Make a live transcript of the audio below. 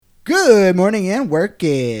Good morning and work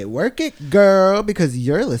it, girl, because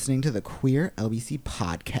you're listening to the QueerLBC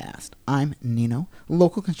podcast. I'm Nino,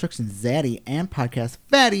 local construction zaddy and podcast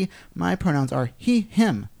fatty. My pronouns are he,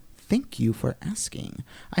 him. Thank you for asking.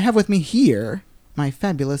 I have with me here my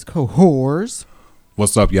fabulous cohorts.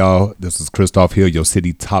 What's up, y'all? This is Christoph here, your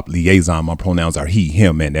city top liaison. My pronouns are he,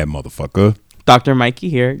 him, and that motherfucker. Dr. Mikey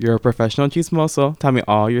here. You're a professional chismoso. Tell me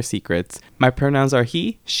all your secrets. My pronouns are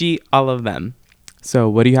he, she, all of them. So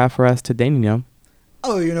what do you have for us today, Nino?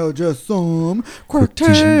 Oh, just some quick tea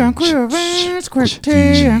and queer events, quick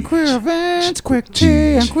tea and queer events, quick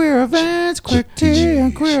tea and queer events, quick tea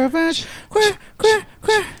and queer events, queer.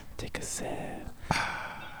 Take a sip.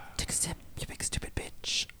 Take a sip, you big stupid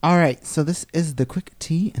bitch. All right, so this is the quick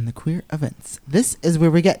tea and the queer events. This is where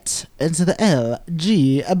we get into the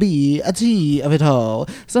LGBT of it all.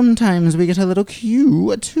 Sometimes we get a little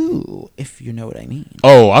Q too, if you know what I mean.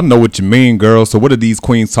 Oh, I know what you mean, girl. So what are these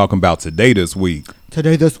queens talking about today this week?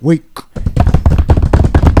 Today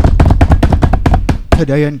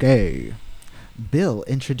and gay. Bill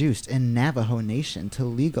introduced in Navajo Nation to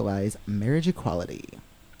legalize marriage equality.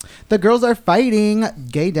 The girls are fighting.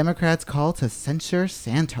 Gay Democrats call to censure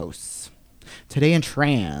Santos. Today in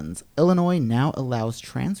trans, Illinois now allows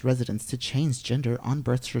trans residents to change gender on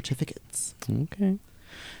birth certificates. Okay.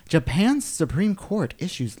 Japan's Supreme Court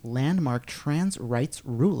issues landmark trans rights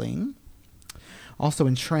ruling. Also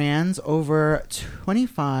in trans, over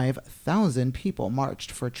 25,000 people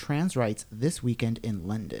marched for trans rights this weekend in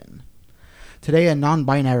London. Today in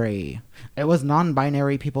non-binary. It was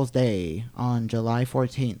Non-Binary People's Day on July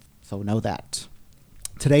 14th, so know that.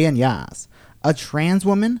 Today in Yas, a trans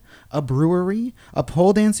woman, a brewery, a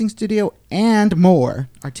pole dancing studio, and more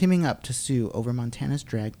are teaming up to sue over Montana's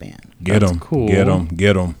drag ban. Get them, cool. Get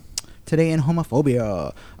them. Today in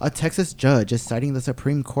homophobia, a Texas judge is citing the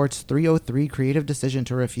Supreme Court's 303 creative decision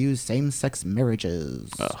to refuse same-sex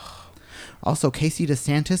marriages. Ugh. Also, Casey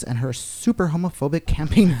Desantis and her super homophobic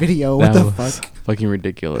campaign video. What the fuck? Fucking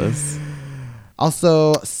ridiculous.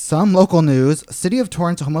 Also, some local news. City of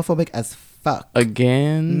Torrance homophobic as fuck.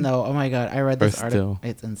 Again? No, oh my god. I read this article.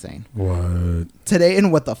 It's insane. What? Today in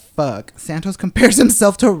What the Fuck, Santos compares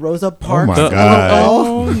himself to Rosa Parks. Oh my god.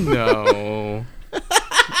 Oh no.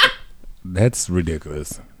 That's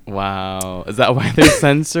ridiculous. Wow. Is that why they're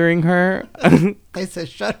censoring her? I said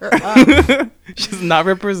shut her up. She does not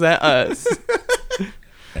represent us.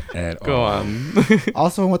 Go on.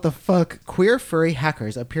 Also in What the Fuck, queer furry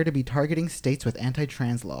hackers appear to be targeting states with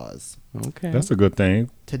anti-trans laws. Okay. That's a good thing.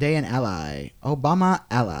 Today in Ally, Obama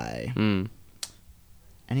ally. Mm.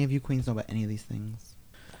 Any of you queens know about any of these things?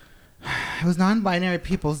 It was Non-Binary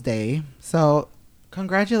People's Day, so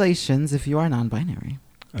congratulations if you are non-binary.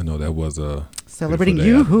 I know that was a Celebrating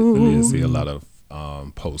you. you. I did see a lot of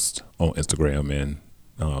posts on Instagram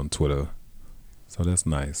and Twitter, so that's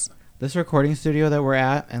nice. This recording studio that we're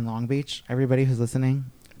at in Long Beach, everybody who's listening,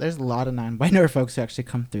 there's a lot of non-binary folks who actually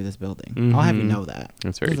come through this building. Mm-hmm. I'll have you know that.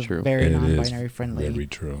 That's very true. Very It non-binary is friendly very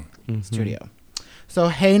true. studio. So,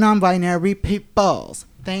 hey, non-binary peoples,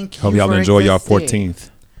 thank you. Hope y'all for enjoy y'all existing.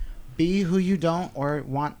 14th. Be who you don't or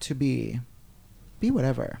want to be. Be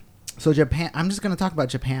whatever. So Japan, I'm just going to talk about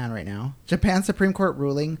Japan right now. Japan's Supreme Court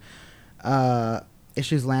ruling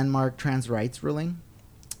issues landmark trans rights ruling.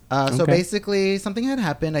 So basically something had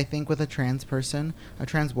happened, I think, with a trans person, a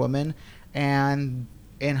trans woman, and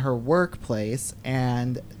in her workplace,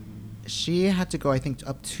 and she had to go, I think,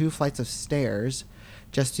 up 2 flights of stairs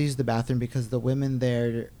just to use the bathroom because the women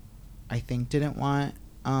there, I think, didn't want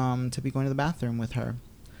to be going to the bathroom with her.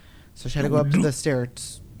 So she had to go up to the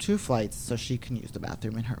stairs 2 flights so she can use the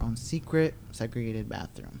bathroom in her own secret segregated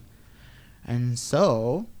bathroom. And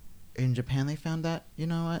so in Japan they found that, you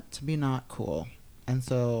know what, to be not cool. And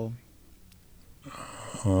so this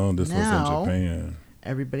was in now Japan.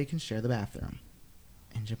 everybody can share the bathroom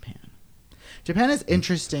in Japan. Japan is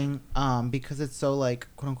interesting because it's so like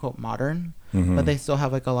quote unquote modern, but they still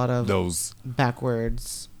have like a lot of Those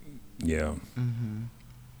backwards. Yeah.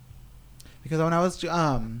 Because when I was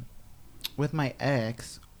with my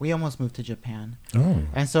ex, we almost moved to Japan. Oh.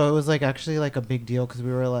 And so it was like actually like a big deal because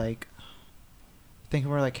we were like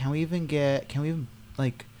thinking, can we even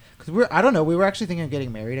like, because I don't know, we were actually thinking of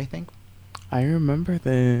getting married, I think. I remember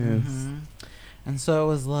this. And so it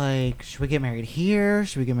was like, should we get married here?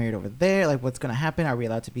 Should we get married over there? Like, what's going to happen? Are we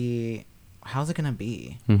allowed to be, how's it going to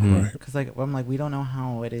be? Right. Because like, I'm like, we don't know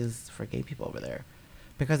how it is for gay people over there.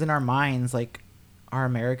 Because in our minds, like our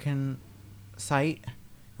American site,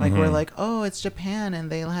 like we're like, oh, it's Japan and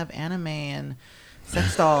they'll have anime and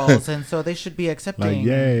sex dolls, and so they should be accepting. Like,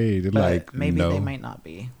 yay. They're but like, maybe no. they might not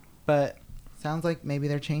be. But sounds like maybe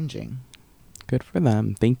they're changing. Good for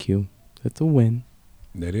them. Thank you. It's a win.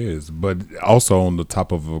 It is. But also on the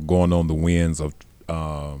top of going on the wins of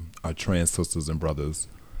our trans sisters and brothers,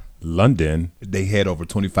 London, they had over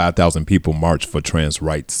 25,000 people march for trans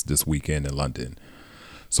rights this weekend in London.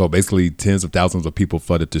 So basically, tens of thousands of people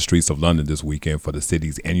flooded the streets of London this weekend for the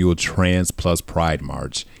city's annual Trans Plus Pride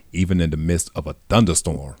March, even in the midst of a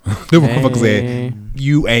thunderstorm. The motherfuckers said,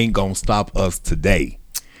 "You ain't gonna stop us today."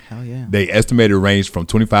 Hell yeah. They estimated range from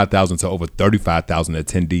 25,000 to over 35,000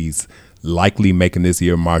 attendees, likely making this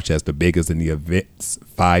year march as the biggest in the event's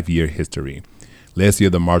 5-year history. Last year,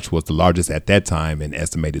 the march was the largest at that time and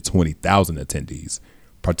estimated 20,000 attendees.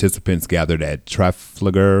 Participants gathered at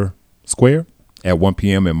Trafalgar Square at 1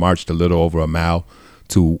 p.m. and marched a little over a mile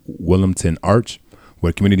to Wilmington Arch,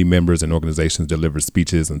 where community members and organizations delivered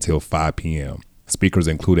speeches until 5 p.m. Speakers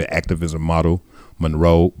included activism model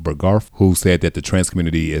Monroe Bergarth, who said that the trans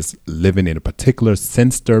community is living in a particular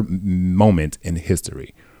sinister moment in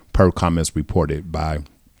history, per comments reported by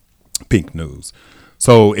Pink News.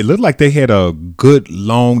 So it looked like they had a good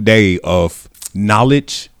long day of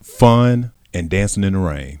knowledge, fun, and dancing in the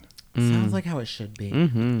rain. Sounds like how it should be.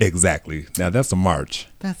 Mm-hmm. Exactly. Now that's a march.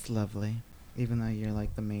 That's lovely. Even though you're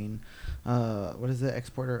like the main,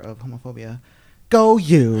 exporter of homophobia. Go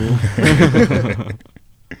you.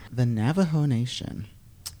 The Navajo Nation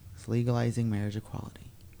is legalizing marriage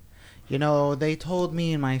equality. You know, they told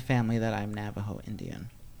me and my family that I'm Navajo Indian.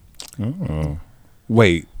 Oh.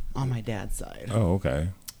 Wait. On my dad's side. Oh, okay.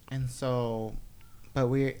 And so, but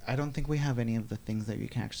I don't think we have any of the things that you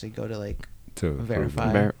can actually go to like To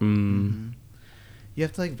verify. Mm-hmm. You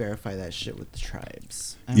have to like verify that shit with the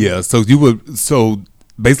tribes. Yeah, so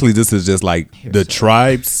basically this is just like the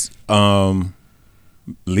tribes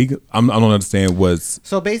legal. I don't understand what's.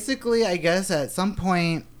 So basically, I guess at some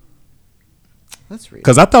point, let's read.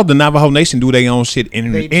 Because I thought the Navajo Nation do their own shit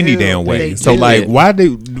in any damn way. So like, why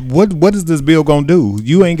what is this bill gonna do?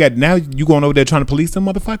 You ain't got, now you going over there trying to police them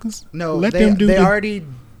motherfuckers? No, let them do.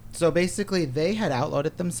 So basically, they had outlawed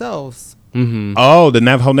it themselves. Mm-hmm. Oh, the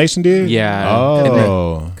Navajo Nation did. Yeah.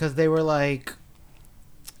 Oh, because they were like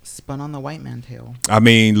spun on the white man tail. I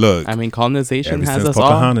mean, look. Colonization has us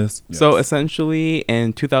all. So essentially,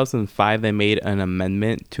 in 2005, they made an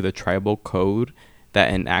amendment to the tribal code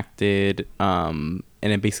that enacted, and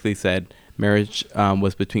it basically said marriage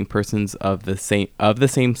was between persons of the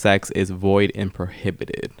same sex is void and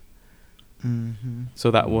prohibited. Mm-hmm. So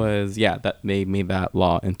that was that they made that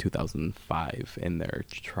law in 2005 in their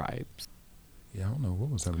tribes. Yeah, I don't know what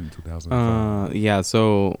was happening in 2005.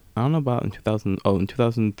 So I don't know about in 2000. Oh, in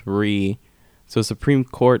 2003, so Supreme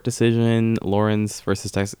Court decision Lawrence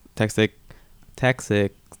versus Texas.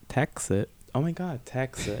 Oh my God,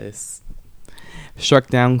 Texas. Struck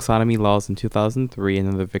down sodomy laws in 2003,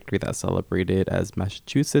 another victory that celebrated as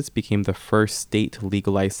Massachusetts became the first state to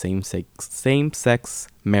legalize same-sex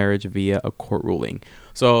marriage via a court ruling.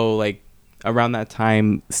 So, like, around that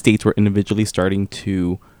time, states were individually starting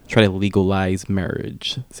to try to legalize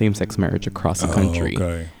marriage, same-sex marriage across the country.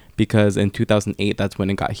 Okay. Because in 2008, that's when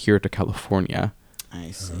it got here to California.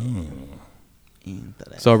 I see.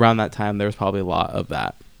 So around that time, there was probably a lot of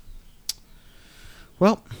that.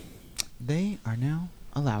 Well, they are now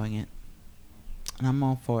allowing it, and I'm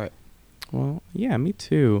all for it. Well, yeah, me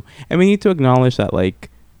too. And we need to acknowledge that,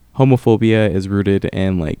 like, homophobia is rooted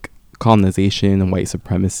in, like, colonization and white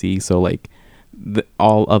supremacy. So, like,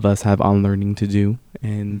 all of us have unlearning to do,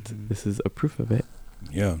 and this is a proof of it.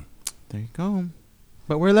 Yeah. There you go.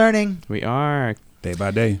 But we're learning. We are. Day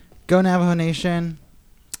by day. Go Navajo Nation.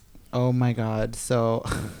 Oh, my God. So,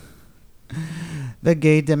 the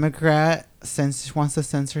gay Democrat wants to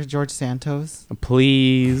censor George Santos.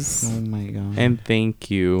 Please. Oh my God. And thank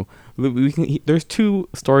you. There's 2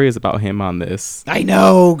 stories about him on this. I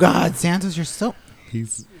know. God, Santos, you're so...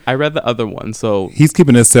 I read the other one, so... He's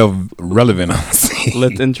keeping himself relevant.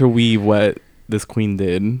 Let's interweave what this queen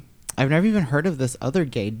did. I've never even heard of this other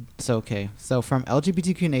gay... So from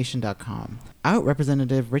LGBTQNation.com. Out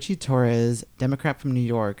Representative Richie Torres, Democrat from New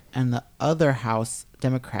York, and the other House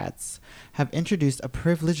Democrats have introduced a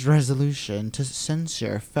privileged resolution to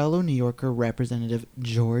censure fellow New Yorker Representative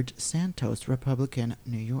George Santos, Republican,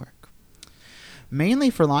 New York, mainly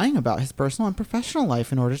for lying about his personal and professional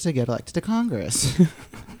life in order to get elected to Congress.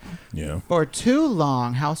 Yeah. For too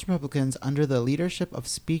long, House Republicans under the leadership of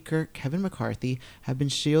Speaker Kevin McCarthy have been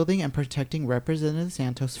shielding and protecting Representative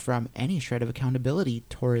Santos from any shred of accountability,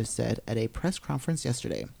 Torres said at a press conference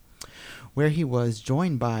yesterday, where he was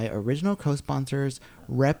joined by original co-sponsors,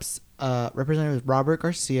 Reps Representatives Robert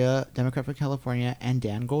Garcia, Democrat from California, and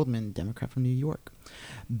Dan Goldman, Democrat from New York.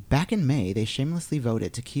 Back in May, they shamelessly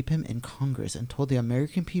voted to keep him in Congress and told the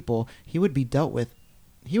American people he would be dealt with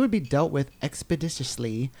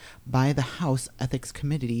expeditiously by the House Ethics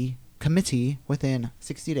Committee within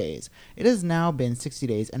 60 days. It has now been 60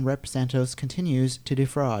 days, and Rep. Santos continues to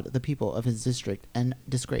defraud the people of his district and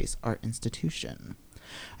disgrace our institution.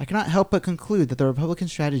 I cannot help but conclude that the Republican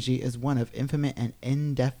strategy is one of infinite and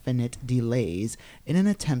indefinite delays in an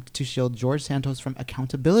attempt to shield George Santos from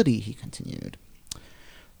accountability, he continued.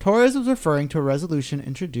 Torres was referring to a resolution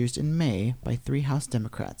introduced in May by 3 House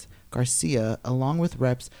Democrats. Garcia, along with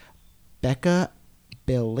Reps Becca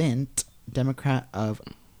Billint, Democrat of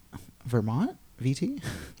Vermont, VT?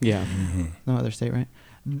 Yeah. No other state, right?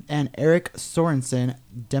 And Eric Sorensen,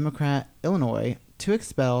 Democrat, Illinois, to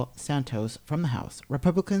expel Santos from the House.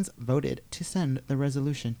 Republicans voted to send the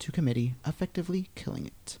resolution to committee, effectively killing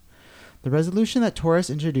it. The resolution that Torres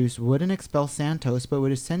introduced wouldn't expel Santos, but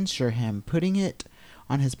would censure him, putting it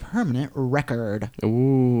on his permanent record.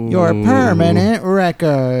 Ooh. Your permanent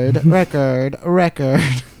record.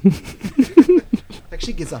 Like,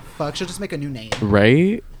 she gives a fuck. She'll just make a new name.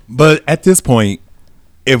 Right? But at this point,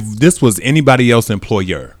 if this was anybody else's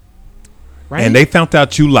employer, Right? and they found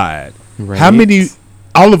out you lied, Right. how many?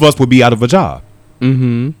 All of us would be out of a job.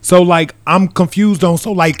 Mm-hmm. So, like, I'm confused on.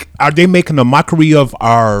 So, like, are they making a mockery of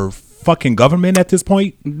our fucking government at this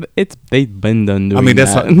point? They've been done doing I mean,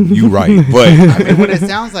 that's that. you right, but I mean, what it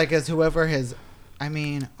sounds like is whoever his... I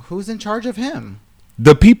mean, who's in charge of him?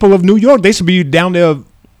 the people of New York, they should be down there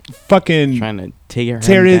fucking trying to tear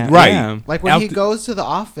it down. right. Yeah. Like, when Out he the- goes to the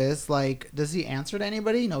office, like, does he answer to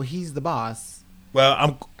anybody? No, he's the boss.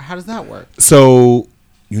 Well, How does that work? so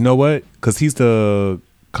you know what? Because he's the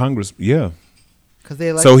Congress, yeah. Because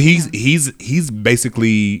they like... So he's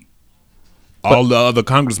basically all the other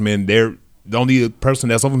congressmen. They're the only person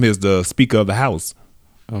that's over him is the Speaker of the House.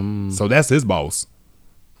 So that's his boss,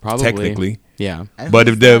 Probably. technically. Yeah. And but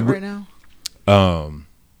who's if they're- that right now?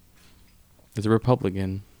 It's a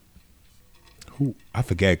Republican. Who I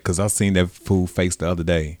forget because I seen that fool face the other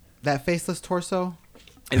day. That faceless torso?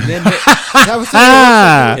 Isn't it That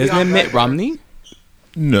was Isn't it Mitt Romney?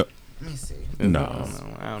 No, Let me see. no.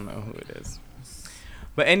 I don't know who it is.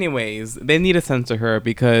 But anyways, they need to censor her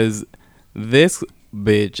because this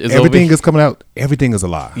bitch is Everything is coming out. Everything is a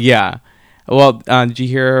lie. Yeah. Well, did you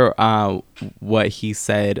hear what he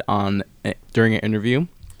said during an interview?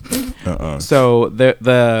 So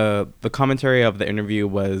the commentary of the interview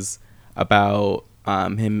was about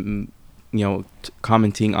him,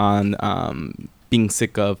 commenting on being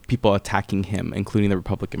sick of people attacking him, including the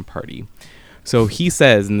Republican Party. So he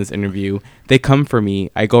says in this interview, "They come for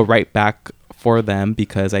me. I go right back for them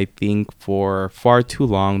because I think for far too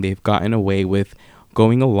long they've gotten away with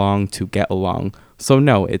going along to get along. So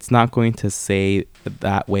no, it's not going to say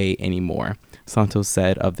that way anymore." Santos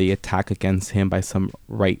said of the attack against him by some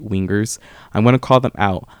right-wingers. "I'm going to call them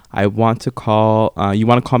out. You want to call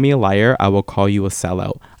me a liar? I will call you a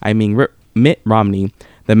sellout. I mean, Mitt Romney,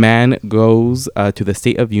 the man goes to the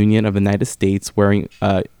State of Union of the United States wearing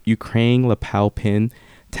a Ukraine lapel pin,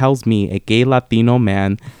 tells me, a gay Latino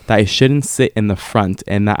man, that I shouldn't sit in the front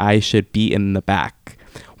and that I should be in the back.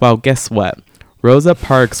 Well, guess what? Rosa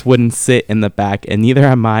Parks wouldn't sit in the back, and neither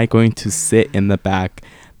am I going to sit in the back.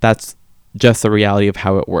 That's just the reality of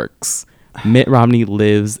how it works. Mitt Romney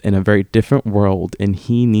lives in a very different world, and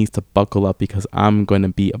he needs to buckle up because I'm going to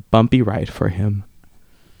be a bumpy ride for him."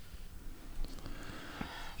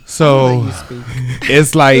 So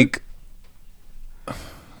it's like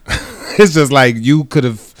it's just like you could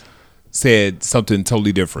have said something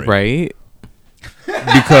totally different, Right?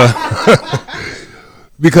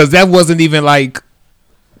 Because that wasn't even like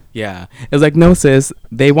Yeah. It's like, no, sis,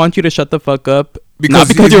 they want you to shut the fuck up. because Not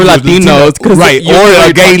because you're Latinos, right? you're Or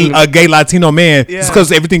like a gay Latino man. Yeah. It's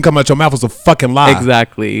because everything coming out your mouth was a fucking lie.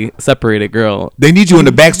 Exactly. Separated girl. They need you in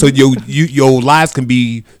the back so your lies can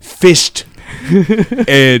be fished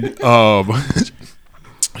and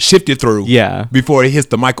shifted through. Yeah. Before it hits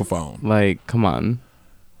the microphone. Like, come on.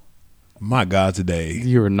 My God, today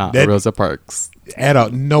You're not That- Rosa Parks. at all,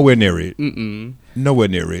 nowhere near it. Mm-mm. Nowhere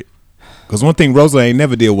near it. Because one thing Rosa ain't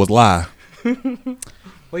never did was lie.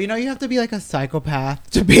 Well, you have to be like a psychopath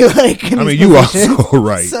to be like. In I mean, these you are positions. so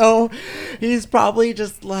right. So he's probably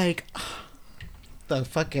just like the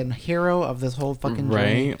fucking hero of this whole fucking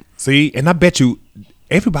journey. Right? See, and I bet you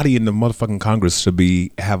everybody in the motherfucking Congress should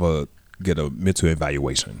get a mental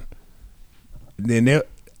evaluation. Then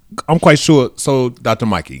I'm quite sure. So, Dr.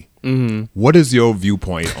 Mikey, what is your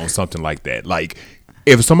viewpoint on something like that? Like,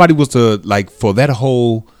 if somebody was to, like, for that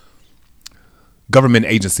whole government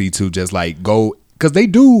agency to just like go, because they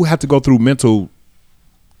do have to go through mental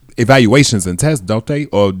evaluations and tests, don't they?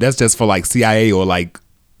 Or that's just for like CIA or like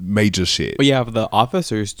major shit. But yeah, the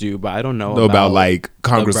officers do, but I don't know about like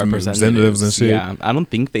Congress representatives and shit. Yeah, I don't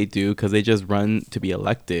think they do because they just run to be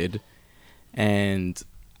elected. And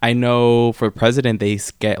I know for president they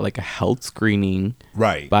get like a health screening,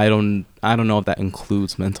 right? But I don't know if that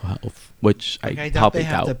includes mental health, which like, I doubt probably they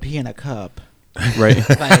have doubt. to pee in a cup, right?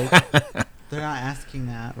 Like, they're not asking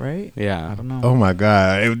that, right? Yeah, I don't know. Oh my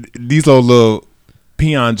god, these little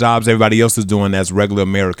peon jobs everybody else is doing as regular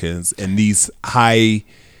Americans, and these high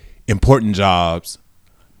important jobs,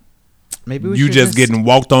 maybe we you should just getting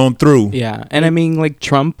walked on through. Yeah, and I mean, like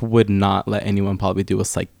Trump would not let anyone probably do a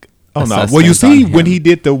psych. Oh no! Well, you see, when he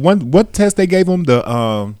did the what test they gave him,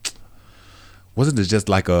 the wasn't it just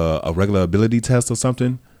like a regular ability test or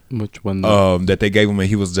something? Which one? That they gave him, and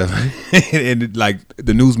he was just and it, like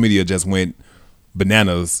the news media just went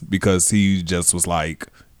bananas because he just was like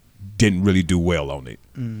didn't really do well on it.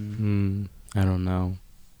 I don't know.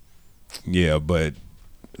 Yeah, but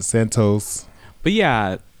Santos. But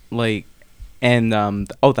yeah, like, and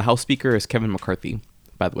the House Speaker is Kevin McCarthy,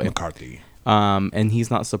 by the way. McCarthy. And he's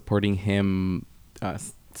not supporting him,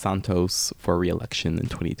 Santos, for re-election in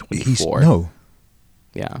 2024. No.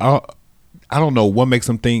 Yeah. I don't know what makes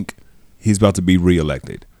him think he's about to be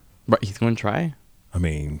re-elected. But he's going to try. I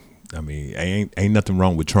mean, ain't nothing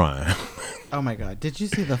wrong with trying. Oh my god! Did you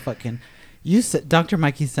see the fucking? Dr.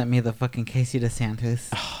 Mikey sent me the fucking Casey DeSantis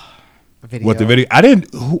video. What the video? I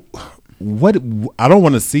didn't. What? I don't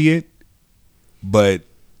want to see it, but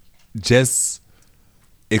just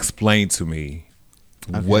explain to me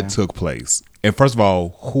what took place. And first of all,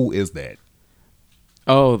 who is that?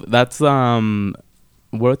 Oh, that's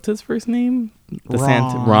what's his first name?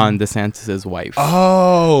 Ron DeSantis' wife.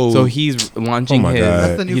 Oh, so he's launching his. God.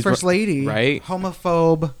 That's the new first lady, right?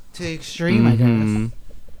 Homophobe to the extreme, I guess.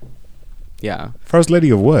 Yeah. First lady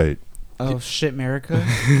of what? Oh shit, America.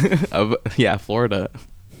 Florida.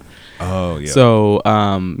 Oh yeah. So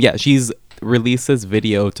she's released this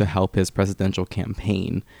video to help his presidential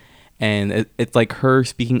campaign, and it's like her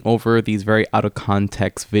speaking over these very out of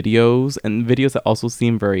context videos and videos that also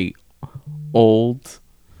seem very old.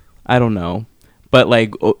 I don't know, but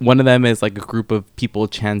like one of them is like a group of people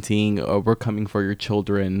chanting, "We're coming for your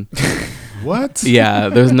children." What? Yeah,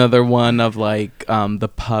 there's another one of like the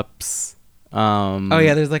pups. Oh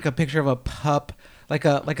yeah, there's like a picture of a pup, like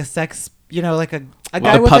a sex, like a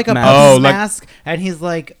guy with like a mask. pup mask, and he's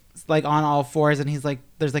like on all fours, and he's like,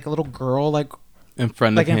 there's like a little girl like in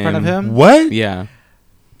front of him. What? Yeah.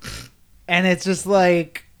 And it's just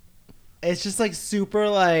like super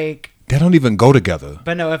like. They don't even go together.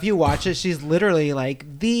 But no, if you watch it, she's literally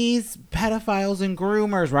like, these pedophiles and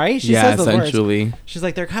groomers, right? She says those essentially. Words. She's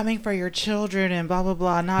like, they're coming for your children and blah, blah,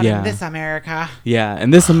 blah. Not in this America. Yeah, in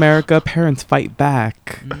this America, parents fight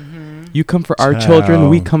back. Mm-hmm. You come for our children,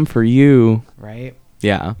 we come for you. Right?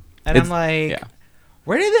 Yeah. And I'm like,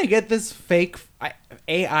 where did they get this fake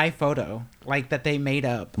AI photo like that they made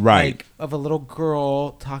up? Right. Like, of a little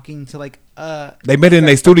girl talking to like they made it in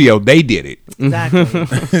their studio. They did it. Exactly.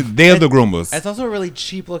 They're the groomers. It's also a really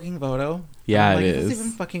cheap looking photo. Yeah, like, it is. Is this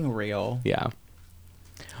even fucking real? Yeah.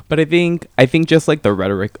 But I think just like the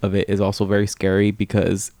rhetoric of it is also very scary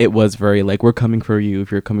because it was very like, we're coming for you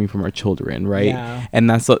if you're coming from our children, right? Yeah. And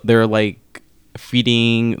that's what they're like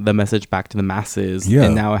feeding the message back to the masses. Yeah.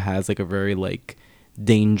 And now it has like a very like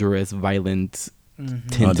dangerous, violent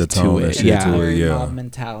tint to it. Yeah. Mob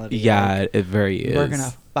mentality. Yeah, like, it very is. We're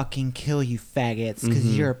gonna fucking kill you faggots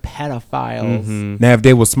because you're pedophiles. Now, if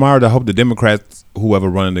they were smart, I hope the Democrats, whoever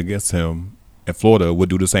running against him in Florida, would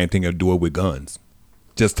do the same thing and do it with guns.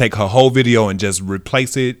 Just take her whole video and just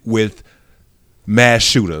replace it with mass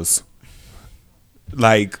shooters.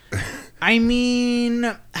 Like, I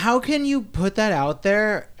mean, how can you put that out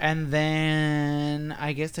there and then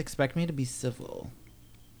I guess expect me to be civil?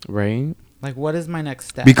 Right? Like, what is my next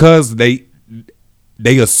step? Because they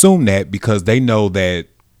assume that because they know that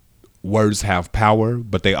words have power,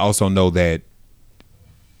 but they also know that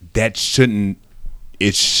shouldn't,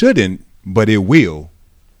 but it will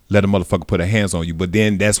let a motherfucker put their hands on you. But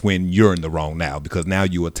then that's when you're in the wrong now, because now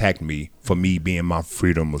you attacked me for me being my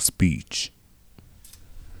freedom of speech.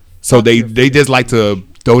 So they just like to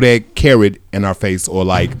throw that carrot in our face or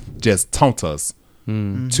like just taunt us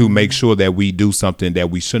to make sure that we do something that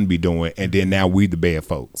we shouldn't be doing, and then now we the bad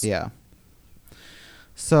folks. Yeah.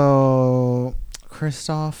 So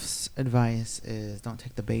Christoph's advice is don't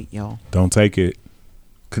take the bait, y'all. Don't take it.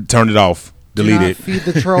 Turn it off. Delete it. Feed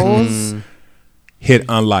the trolls. hit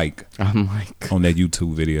unlike I'm like, on that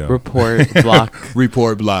YouTube video. report block.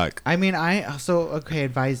 Report block. I mean, okay,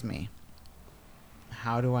 advise me.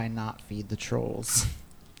 How do I not feed the trolls?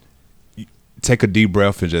 Take a deep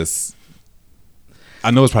breath and just.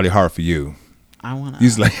 I know it's probably hard for you. I want to.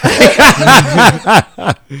 He's like,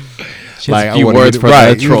 She like, has I a few wanna words get for it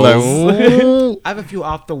right. the He's like, trolls. I have a few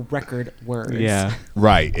off the record words. Yeah.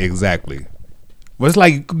 right, exactly. Well, it's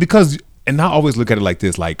like, because, and I always look at it like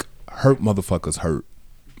this, like, hurt motherfuckers hurt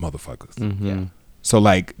motherfuckers. Mm-hmm. Yeah. So,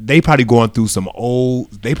 like, they probably going through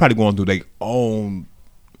their own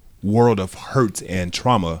world of hurt and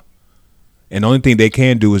trauma. And the only thing they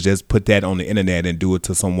can do is just put that on the internet and do it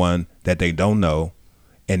to someone that they don't know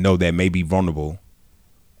and know that may be vulnerable,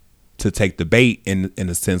 to take the bait in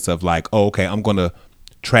the sense of like, oh, okay, I'm going to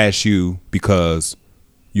trash you because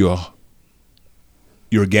you're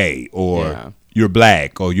gay, or you're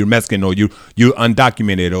black, or you're Mexican, or you're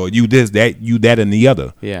undocumented, or you this, that, you that, and the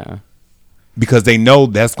other. Yeah. Because they know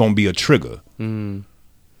that's going to be a trigger. Mm.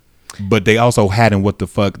 But they also hiding what the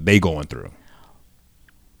fuck they going through.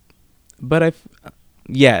 But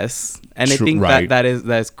yes, and I think right.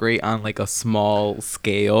 that's great on like a small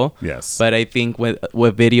scale. Yes. But I think with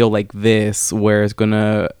video like this, where it's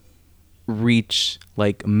gonna reach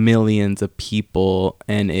like millions of people,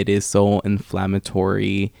 and it is so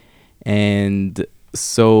inflammatory and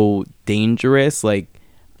so dangerous, like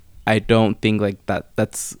I don't think like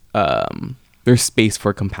that's there's space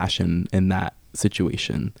for compassion in that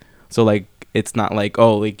situation. So like it's not like,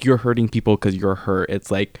 oh, like you're hurting people because you're hurt.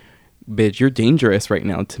 It's like, bitch, you're dangerous right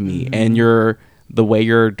now to me, and the way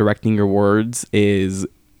you're directing your words is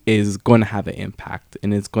going to have an impact,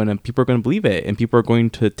 and people are going to believe it, and people are going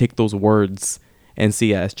to take those words and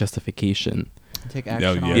see it as justification. Take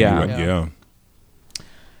action. Yeah.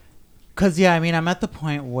 Because I mean, I'm at the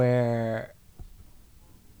point where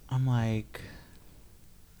I'm like,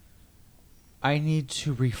 I need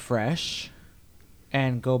to refresh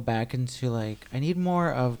and go back into like, I need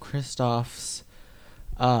more of Christoph's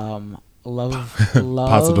positive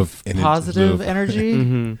energy,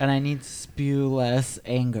 Mm-hmm. and I need to spew less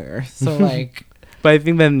anger. So like, but I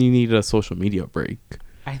think then you need a social media break.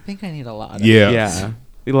 I think I need a lot of yeah.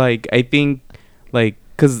 Like I think like,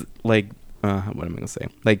 because like what am I gonna say,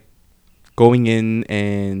 like going in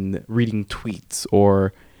and reading tweets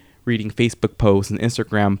or reading Facebook posts and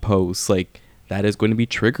Instagram posts, like that is going to be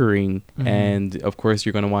triggering. And of course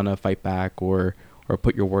you're going to want to fight back or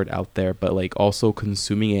put your word out there, but like also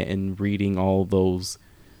consuming it and reading all those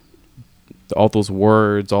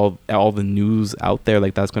words, all the news out there,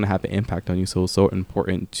 like that's going to have an impact on you. So it's so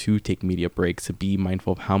important to take media breaks, to be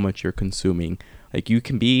mindful of how much you're consuming. Like you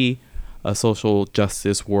can be a social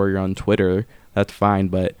justice warrior on Twitter, that's fine,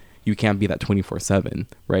 but you can't be that 24/7,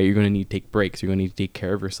 right? You're going to need to take breaks. You're going to need to take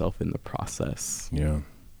care of yourself in the process. Yeah.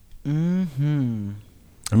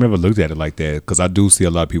 I never looked at it like that, because I do see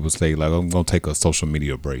a lot of people say like, I'm gonna take a social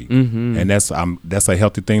media break, and that's a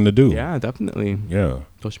healthy thing to do. Yeah, definitely. Yeah,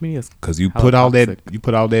 social media is because you put all that,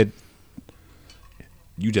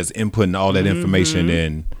 you just inputting all that information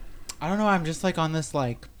in. I don't know. I'm just like on this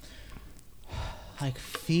like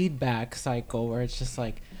feedback cycle where it's just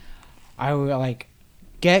like I will like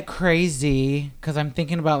get crazy because I'm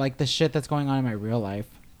thinking about like the shit that's going on in my real life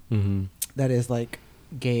that is like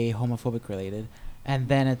gay, homophobic related. And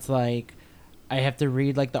then it's like, I have to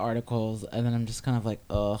read like the articles, and then I'm just kind of like,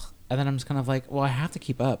 ugh. And then I'm just kind of like, well, I have to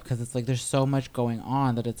keep up, because it's like there's so much going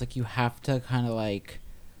on that it's like you have to kind of like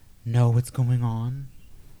know what's going on,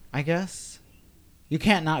 I guess. You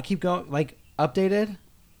can't not keep going, like, updated.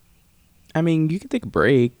 I mean, you can take a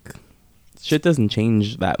break. Shit doesn't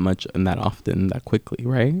change that much and that often, that quickly,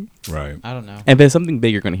 right? Right. I don't know. And if there's something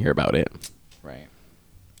big, you're going to hear about it. Right.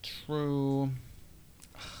 True.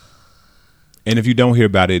 And if you don't hear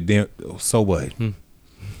about it, then so what? I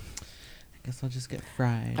guess I'll just get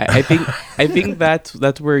fried. I think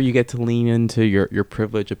that's where you get to lean into your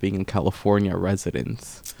privilege of being in California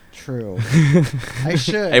residence. True. I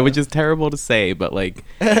should. Which is terrible to say, but like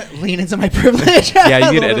lean into my privilege.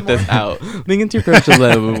 Yeah, you can edit this out. Lean into your privilege a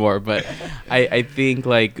little bit more, but I think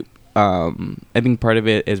like I think part of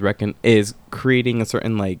it is creating a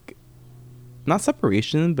certain like, not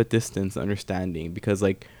separation but distance understanding, because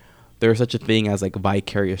like there's such a thing as like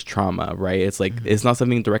vicarious trauma, right? It's like it's not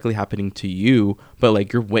something directly happening to you, but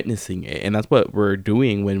like you're witnessing it, and that's what we're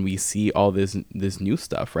doing when we see all this new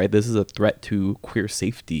stuff, right? This is a threat to queer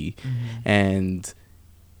safety, and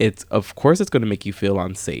it's of course it's going to make you feel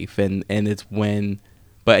unsafe, and it's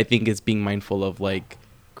but I think it's being mindful of like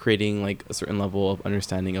creating like a certain level of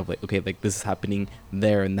understanding of like, okay, like this is happening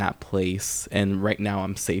there in that place, and right now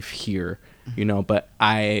I'm safe here. you know. But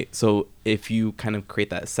so if you kind of create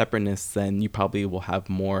that separateness, then you probably will have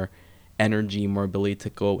more energy, more ability to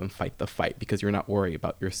go and fight the fight because you're not worried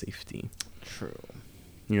about your safety. True.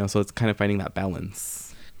 You know, so it's kind of finding that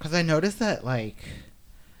balance. Because I noticed that, like,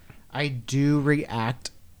 I do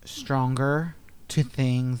react stronger to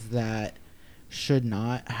things that should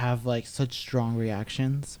not have, like, such strong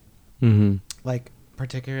reactions. Mm-hmm. Like,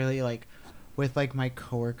 particularly, like, with, like, my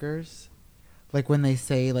coworkers. Like, when they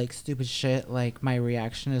say, like, stupid shit, like, my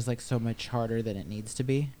reaction is, like, so much harder than it needs to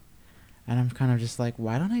be. And I'm kind of just like,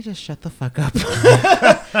 why don't I just shut the fuck up?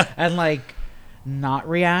 And, like, not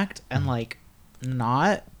react and, like,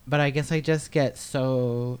 not. But I guess I just get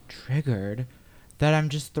so triggered that I'm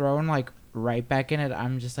just thrown, like, right back in it.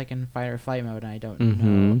 I'm just, like, in fight or flight mode and I don't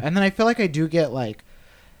know. And then I feel like I do get, like,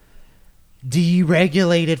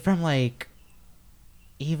 deregulated from, like,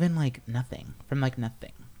 even, like, nothing. From, like,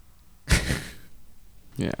 nothing.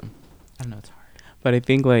 Yeah. I don't know, it's hard. But I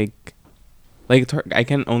think, like it's hard. I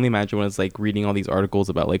can only imagine when it's, like, reading all these articles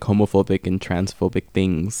about, like, homophobic and transphobic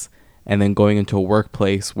things and then going into a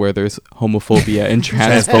workplace where there's homophobia and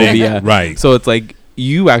transphobia. Right. So it's like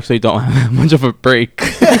you actually don't have much of a break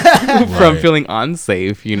from feeling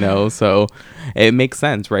unsafe, you know? So it makes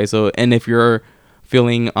sense, right? So, and if you're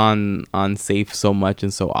feeling unsafe so much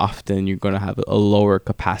and so often, you're going to have a lower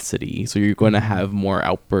capacity. So you're going to have more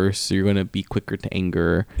outbursts. You're going to be quicker to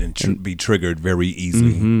anger. And be triggered very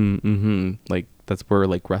easily. Like, that's where,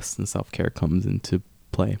 like, rest and self-care comes into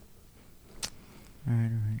play. All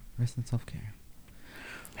right. Rest and self-care.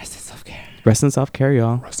 Rest and self-care,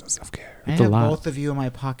 y'all. Rest and self-care. I It's a have lot. both of you in my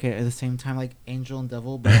pocket at the same time, like angel and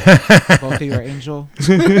devil, but both of you are angel.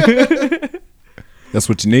 That's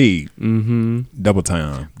what you need. Double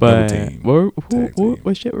time. Double But team.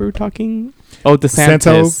 what shit were we talking? Oh,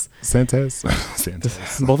 Desantis. Santos.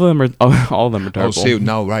 Both of them are, all of them are terrible. Oh shit!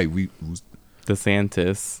 No, right.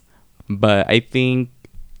 DeSantis. But I think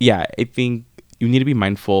you need to be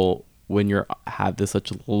mindful when you have this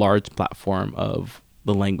such a large platform of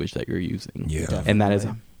the language that you're using. Yeah. Definitely. And that is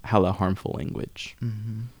hella harmful language.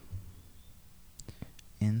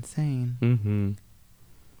 Insane.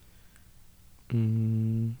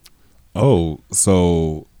 Oh,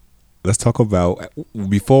 so let's talk about,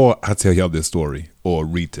 before I tell y'all this story or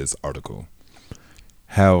read this article,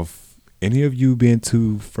 have any of you been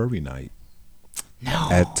to Furry Night? No.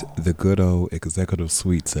 At the good old Executive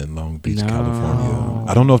Suites in Long Beach, California.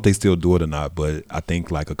 I don't know if they still do it or not, but I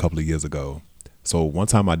think like a couple of years ago. So one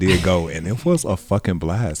time I did go, and it was a fucking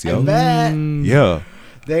blast, yo. I bet. Yeah.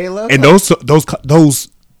 They look. And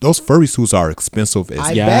those furry suits are expensive as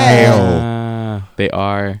I hell. Yeah, they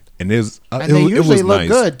are. And there's and they usually look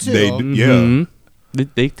good too. Yeah.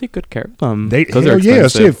 They take good care of them. They they're yeah,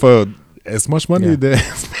 expensive. shit, for as much money as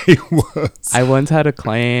they was. I once had a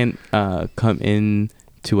client come in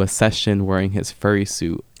to a session wearing his furry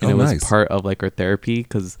suit, and it was part of like our therapy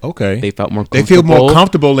because they felt more comfortable. They feel more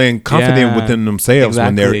comfortable and confident within themselves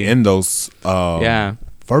when they're in those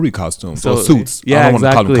furry costumes or suits. I don't want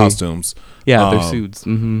to call them costumes. Yeah, they're suits.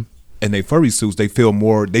 And they furry suits, they feel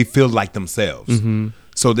like themselves.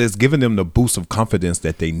 So that's giving them the boost of confidence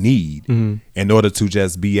that they need in order to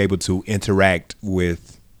just be able to interact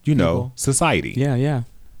with, society. Yeah.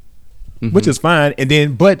 Which is fine. And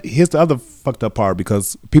then, but here's the other fucked up part,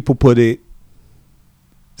 because people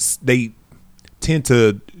they tend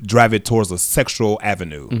to drive it towards a sexual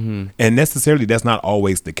avenue. And necessarily that's not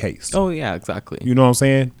always the case. Oh, yeah, exactly. You know what I'm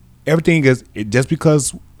saying? Everything is, just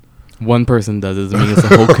because one person does it doesn't mean it's a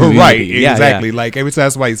whole community. Right, exactly. Yeah. Like every time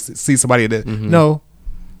somebody sees somebody that, no.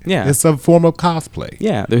 Yeah. It's a form of cosplay.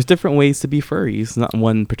 Yeah, there's different ways to be furries, not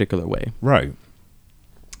one particular way. Right.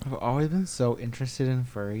 I've always been so interested in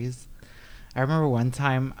furries. I remember one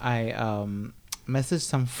time I messaged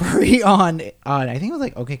some furry on I think it was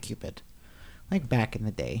like OkCupid, like back in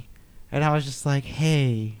the day, and I was just like,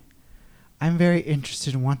 "Hey, I'm very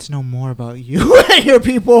interested and want to know more about you and your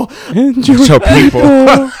people, and your people,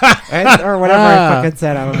 or whatever I fucking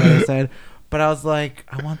said. I don't know what I said, but I was like,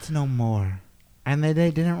 I want to know more." And they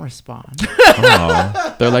didn't respond.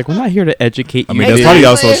 They're like, we're not here to educate you. I mean, that's probably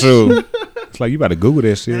also true. It's like, you better Google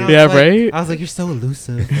that shit. Yeah, right? I was like, you're so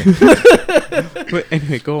elusive. But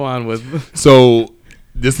anyway, go on with. So,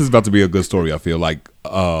 this is about to be a good story, I feel like.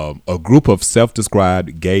 A group of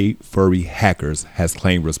self-described gay furry hackers has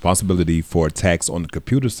claimed responsibility for attacks on the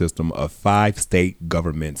computer system of 5 state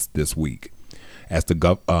governments this week, as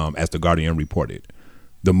the Guardian reported.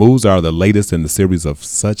 The moves are the latest in the series of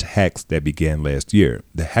such hacks that began last year.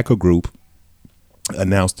 The hacker group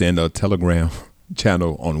announced in a Telegram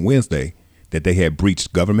channel on Wednesday that they had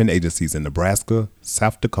breached government agencies in Nebraska,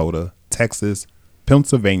 South Dakota, Texas,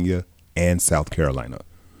 Pennsylvania, and South Carolina,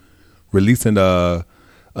 releasing a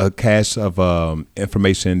cache of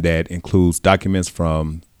information that includes documents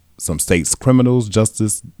from some states' criminals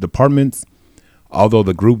justice departments. Although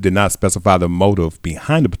the group did not specify the motive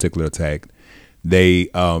behind the particular attack, they,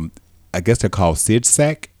 I guess they're called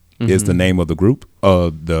SIGSAC, is the name of the group,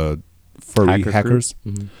 the furry hackers.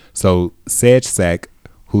 So SIGSAC,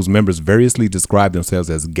 whose members variously describe themselves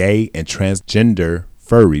as gay and transgender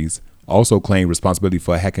furries, also claimed responsibility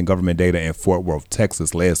for hacking government data in Fort Worth,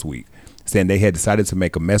 Texas last week, saying they had decided to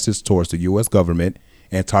make a message towards the U.S. government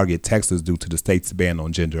and target Texas due to the state's ban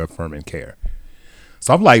on gender affirming care.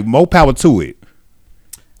 So I'm like, more power to it.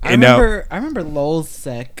 I remember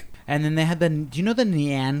LOLSEC, and then they had do you know the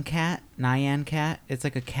Nyan cat? It's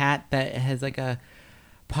like a cat that has like a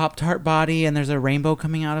Pop-Tart body, and there's a rainbow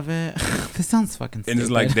coming out of it. This sounds fucking stupid. And it's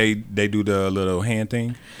like they do the little hand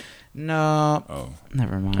thing? No. Oh.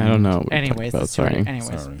 Never mind. I don't know. Anyways, sorry.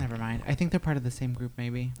 Anyways, never mind. I think they're part of the same group,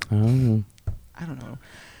 maybe. Oh. I don't know.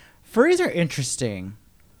 Furries are interesting.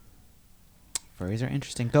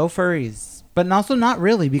 Go furries. But also not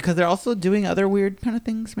really, because they're also doing other weird kind of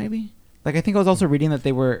things, maybe. Like, I think I was also reading that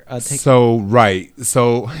they were taking...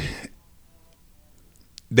 So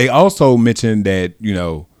they also mentioned that, you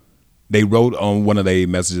know, they wrote on one of their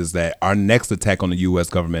messages that our next attack on the U.S.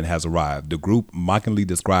 government has arrived. The group mockingly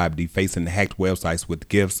described defacing hacked websites with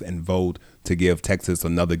gifts and vowed to give Texas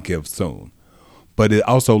another gift soon. But it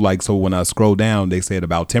also, like, so when I scroll down, they said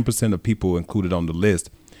about 10% of people included on the list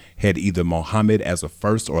had either Mohammed as a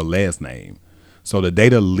first or last name. So the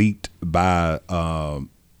data leaked by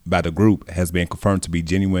the group has been confirmed to be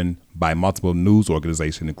genuine by multiple news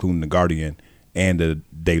organizations, including The Guardian and the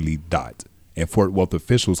Daily Dot. And Fort Worth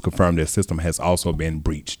officials confirmed their system has also been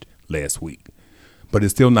breached last week. But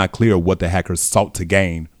it's still not clear what the hackers sought to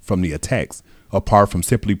gain from the attacks, apart from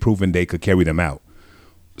simply proving they could carry them out.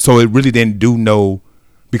 So it really didn't do no,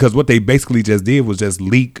 because what they basically just did was just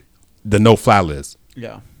leak the no-fly list.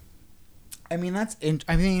 Yeah. I mean,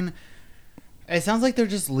 it sounds like they're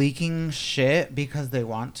just leaking shit because they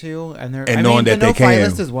want to, and knowing that the they no-fly can.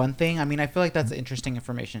 list is one thing. I mean, I feel like that's interesting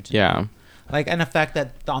information to know. Like, and the fact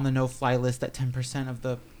that on the no-fly list that 10% of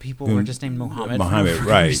the people were just named Mohammed,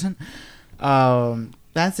 right.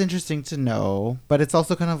 That's interesting to know, but it's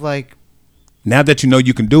also kind of like, now that you know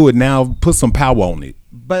you can do it, now put some power on it.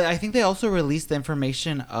 But I think they also released the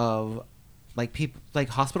information of like people, like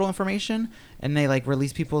hospital information, and they like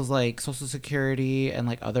released people's like social security and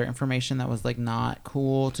like other information that was like not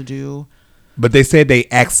cool to do. But they said they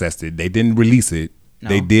accessed it. They didn't release it. No.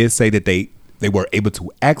 They did say that they were able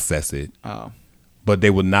to access it. Oh. But they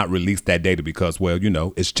would not release that data because, well, you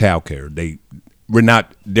know, it's childcare.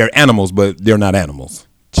 They're animals, but they're not animals.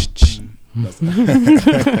 Interesting. That's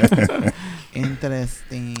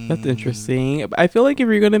interesting. I feel like if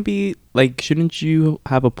you're gonna be like, shouldn't you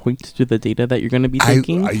have a point to the data that you're gonna be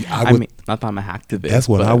taking? I mean, not that I'm a hacktivist. That's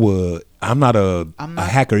what I would. I'm not a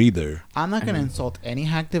hacker either. I'm not gonna insult any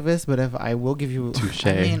hacktivist, but if I will give you, touche.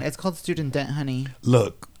 I mean, it's called student debt, honey.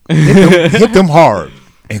 Look, hit them hard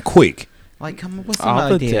and quick. Like, come up with some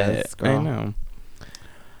ideas, girl. I know.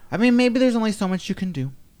 I mean, maybe there's only so much you can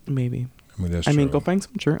do. Maybe. I mean, go find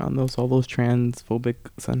some shirt on all those transphobic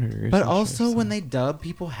senators. But also, when they dub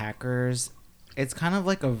people hackers, it's kind of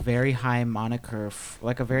like a very high moniker,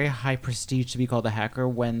 like a very high prestige to be called a hacker,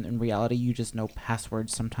 when in reality you just know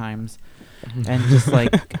passwords sometimes, and just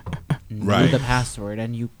like knew the password,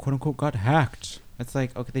 and you quote unquote got hacked. It's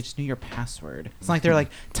like, okay, they just knew your password. It's not like they're like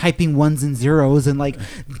typing ones and zeros and like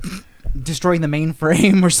destroying the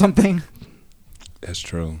mainframe or something. That's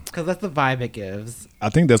true. Because that's the vibe it gives.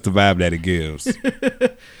 I think that's the vibe that it gives.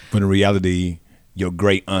 But in reality, your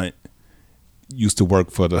great aunt used to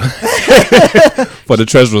work for the for the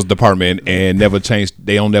treasurer's department and never changed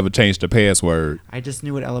the password. I just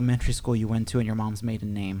knew what elementary school you went to and your mom's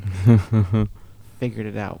maiden name. Figured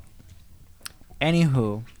it out.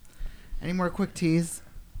 Anywho, any more quick teas?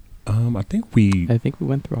 I think we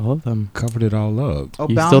went through all of them. Covered it all up.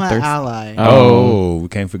 Obama ally. Oh, we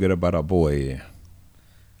can't forget about our boy.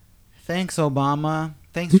 Thanks, Obama.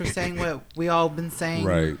 Thanks for saying what we all been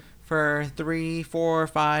saying for 3, 4,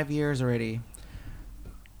 5 years already.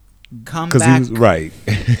 Come back.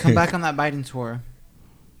 Come back on that Biden tour.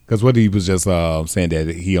 Because what he was just saying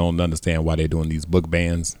that he don't understand why they're doing these book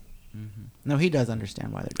bans. Mm-hmm. No, he does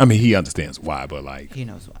understand why they're doing I mean, he understands why, but like... He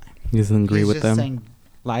knows why. He doesn't agree with them. Saying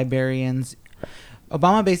librarians...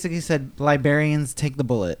 Obama basically said, librarians, take the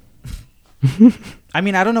bullet. I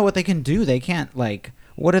mean, I don't know what they can do. They can't, like...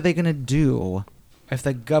 What are they going to do if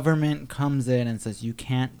the government comes in and says, you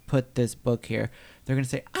can't put this book here? They're going to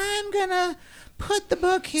say, I'm I'm gonna put the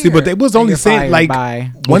book here. See, but they was only saying like,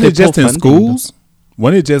 when it just in schools,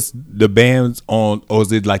 when it just the bans on, or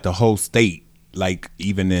is it like the whole state, like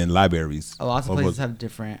even in libraries? A lot of places have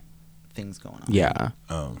different things going on. Yeah.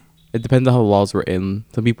 It depends on how the laws were in.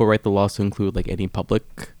 Some people write the laws to include like any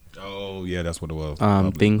public. Oh yeah, that's what it was.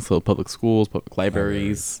 Things, so public schools, public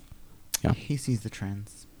libraries. Yeah. He sees the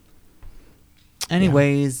trends.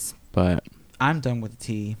 Anyways, but I'm done with the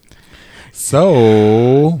tea.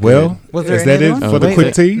 So, well, is that it for the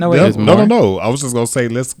quick tea? No, I was just gonna say,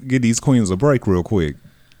 let's give these queens a break real quick.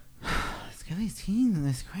 Let's give these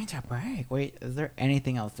queens a break. Wait, is there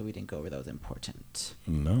anything else that we didn't go over that was important?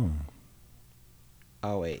 No.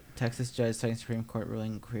 Oh wait, Texas judge citing Supreme Court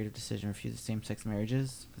ruling creative decision refuses same-sex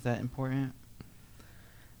marriages. Is that important?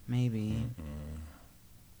 Maybe.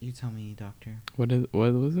 You tell me, doctor. What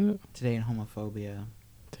was it? Today in homophobia.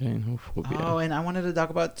 Oh, and I wanted to talk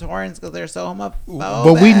about Torrance because they're so homophobic.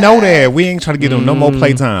 But we know that. We ain't trying to get them no more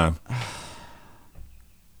playtime.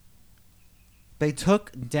 They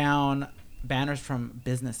took down banners from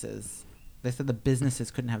businesses. They said the businesses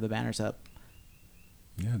couldn't have the banners up.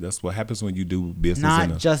 Yeah, that's what happens when you do business.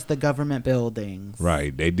 Not just the government buildings.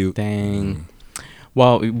 Right, they do. Dang.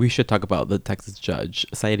 Well, we should talk about the Texas judge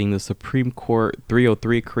citing the Supreme Court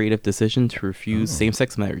 303 creative decision to refuse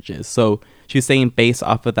same-sex marriages. So she's saying based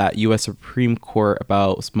off of that U.S. Supreme Court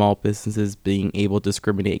about small businesses being able to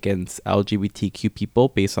discriminate against LGBTQ people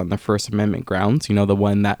based on the First Amendment grounds, you know, the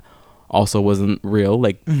one that also wasn't real,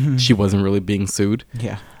 like she wasn't really being sued.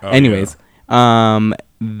 Yeah. Anyways,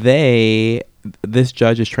 this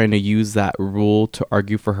judge is trying to use that rule to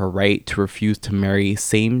argue for her right to refuse to marry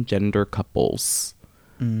same-gender couples.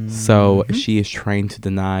 So she is trying to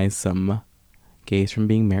deny some gays from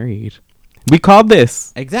being married. We called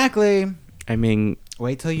this. Exactly. I mean,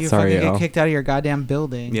 wait till you fucking get kicked out of your goddamn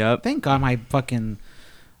building. Yep. Thank God my fucking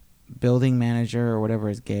building manager or whatever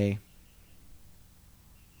is gay.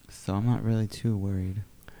 So I'm not really too worried.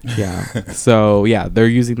 Yeah. So yeah, they're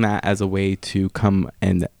using that as a way to come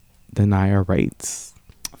and deny our rights.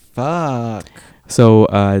 Fuck. So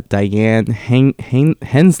Diane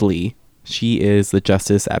Hensley, she is the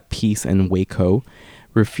justice at Peace in Waco,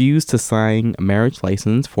 refused to sign a marriage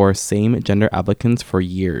license for same-gender applicants for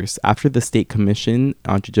years. After the State Commission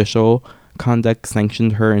on Judicial Conduct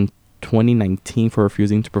sanctioned her in 2019 for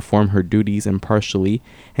refusing to perform her duties impartially,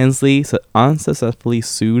 Hensley unsuccessfully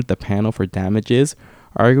sued the panel for damages,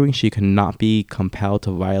 arguing she could not be compelled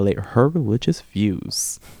to violate her religious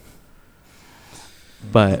views.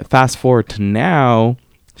 But fast forward to now,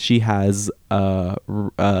 she has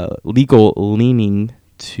legal leaning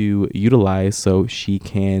to utilize so she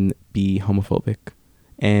can be homophobic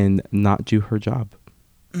and not do her job.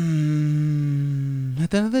 At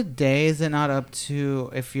the end of the day, is it not up to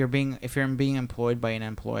if you're being employed by an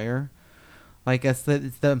employer? Like it's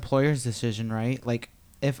the employer's decision, right? Like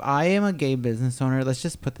if I am a gay business owner, let's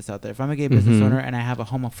just put this out there. If I'm a gay business owner and I have a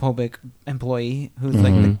homophobic employee who's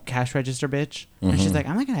like the cash register bitch, and she's like,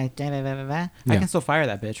 I'm not gonna I can still fire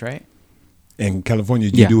that bitch, right? In California,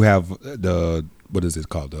 you do have the, what is it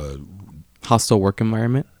called? The hostile work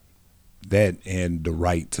environment. That and the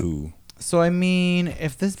right to. So I mean,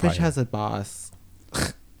 if this bitch has a boss,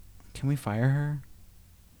 can we fire her?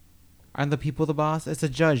 Aren't the people the boss? It's a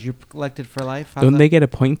judge. You're elected for life. Don't they get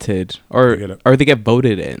appointed or they get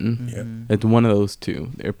voted in? Yeah. It's one of those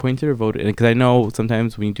two. They're appointed or voted in. Because I know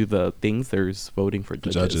sometimes when you do the things, there's voting for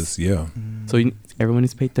judges. Yeah. So everyone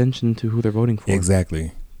needs to pay attention to who they're voting for.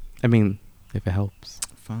 Exactly. I mean, if it helps.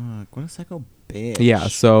 Fuck. What a psycho bitch. Yeah.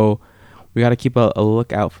 So we got to keep a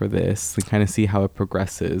lookout for this and kind of see how it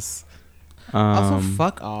progresses. Also,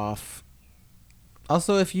 fuck off.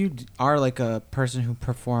 Also, if you are like a person who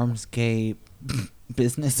performs gay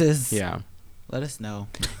businesses, let us know.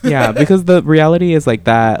 Yeah, because the reality is like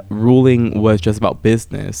that ruling was just about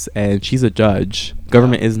business, and she's a judge.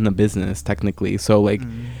 Government isn't a business technically, so like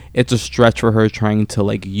it's a stretch for her trying to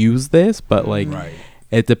like use this, but like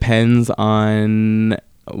it depends on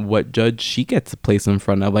what judge she gets placed in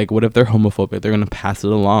front of. Like, what if they're homophobic? They're gonna pass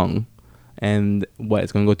it along, and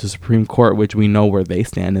it's gonna go to Supreme Court, which we know where they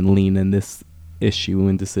stand and lean in this issue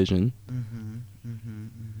and decision.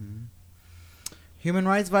 Human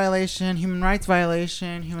rights violation.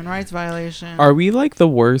 Are we like the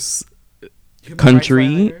worst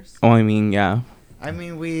country? Oh, I mean, yeah. I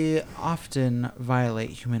mean, we often violate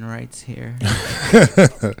human rights here.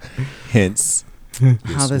 Hence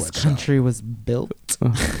how this country was built.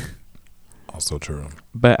 Also true.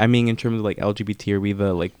 But I mean, in terms of like LGBT, are we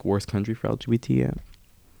the like worst country for LGBT yet?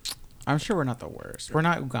 I'm sure we're not the worst. We're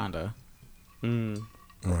not Uganda.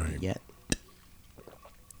 Right. Yet.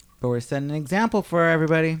 But we're setting an example for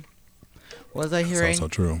everybody. What was I hearing? That's also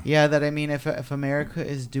true. Yeah, that I mean, if America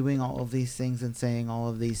is doing all of these things and saying all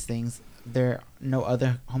of these things, no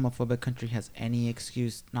other homophobic country has any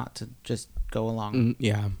excuse not to just go along.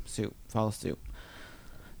 Follow suit.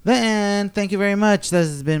 Then, thank you very much. This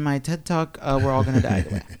has been my TED Talk. We're all gonna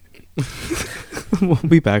die. We'll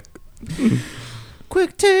be back.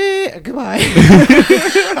 Quick tea. Goodbye.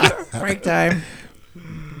 Break time.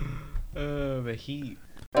 The heat.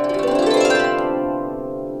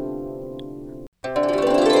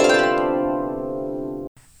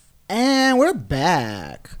 And we're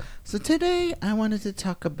back. So today I wanted to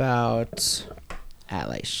talk about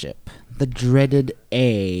allyship, the dreaded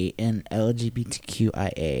A in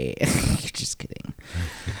LGBTQIA. Just kidding.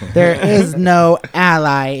 There is no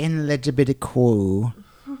ally in LGBTQ.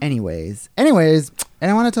 Anyways, and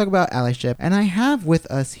I want to talk about allyship. And I have with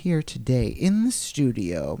us here today in the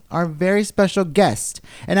studio our very special guest,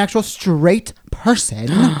 an actual straight person,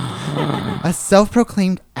 a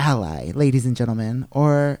self-proclaimed ally, ladies and gentlemen,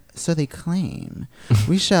 or so they claim.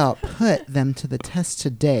 We shall put them to the test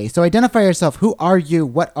today. So identify yourself. Who are you?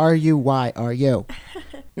 What are you? Why are you?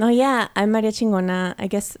 No, yeah, I'm Mariachingona. I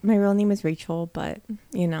guess my real name is Rachael, but,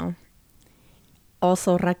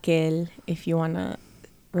 also Rachael, if you want to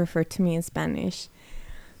refer to me in Spanish.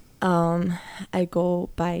 I go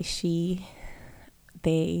by she,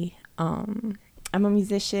 they. I'm a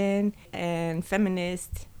musician and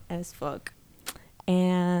feminist as fuck.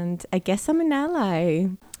 And I guess I'm an ally.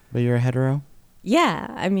 But you're a hetero? Yeah,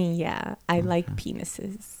 I like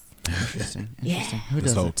penises. Interesting. Yeah. Who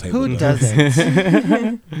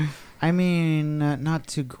doesn't? I mean, not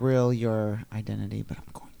to grill your identity, but I'm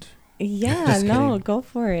going to. Yeah, no, go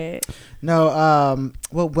for it. No,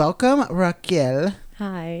 well, welcome, Rachael.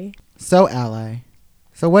 Hi. So, ally.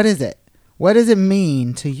 So, what is it? What does it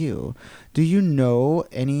mean to you? Do you know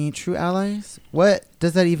any true allies? What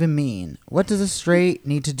does that even mean? What does a straight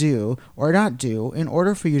need to do or not do in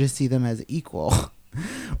order for you to see them as equal?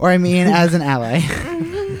 Or, as an ally.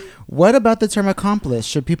 What about the term accomplice?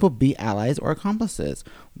 Should people be allies or accomplices?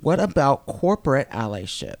 What about corporate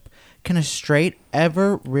allyship? Can a straight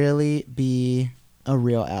ever really be a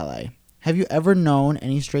real ally? Have you ever known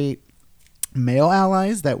any straight male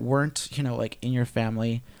allies that weren't, in your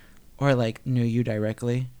family or knew you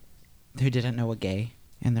directly, who didn't know a gay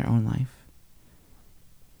in their own life?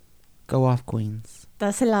 Go off, queens.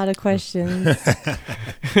 That's a lot of questions. So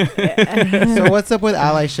what's up with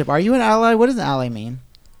allyship? Are you an ally? What does an ally mean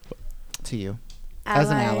to you as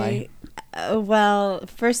an ally? Well,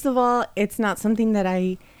 first of all, it's not something that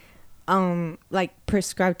I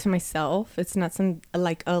prescribe to myself. It's not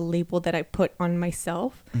a label that I put on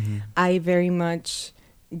myself. Mm-hmm. I very much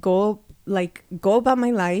go about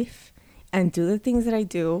my life and do the things that I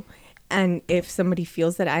do. And if somebody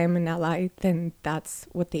feels that I am an ally, then that's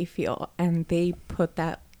what they feel. And they put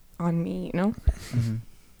that on me,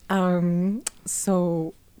 Mm-hmm.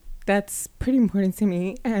 So that's pretty important to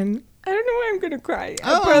me. And I don't know why I'm going to cry.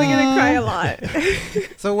 I'm probably going to cry a lot.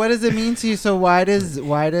 So what does it mean to you? So why is the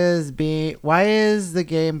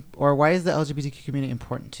gay or why is the LGBTQ community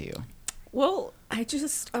important to you? Well, I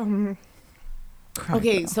just,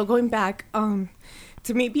 okay, so going back,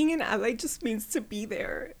 to me, being an ally just means to be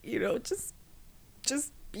there,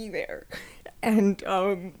 just be there. And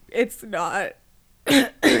it's not,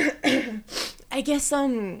 I guess,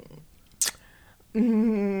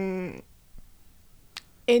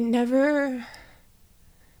 it never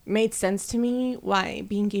made sense to me why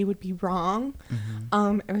being gay would be wrong.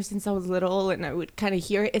 Mm-hmm. Ever since I was little, and I would kind of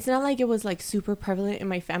hear it. It's not like it was super prevalent in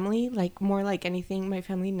my family. More like anything, my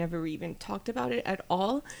family never even talked about it at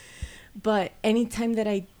all. But anytime that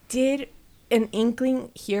I did an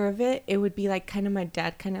inkling hear of it, it would be kind of my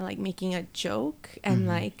dad kind of making a joke and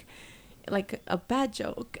mm-hmm. like a bad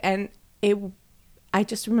joke. And I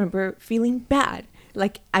just remember feeling bad. I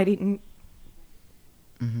didn't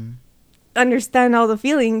mm-hmm. understand all the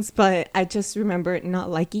feelings, but I just remember not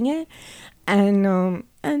liking it and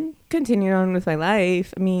continued on with my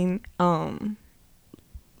life.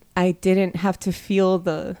 I didn't have to feel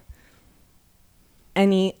the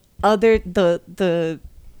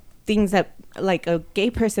things that a gay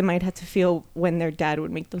person might have to feel when their dad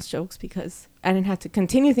would make those jokes, because I didn't have to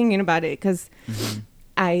continue thinking about it because mm-hmm.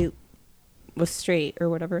 I was straight or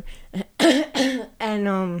whatever.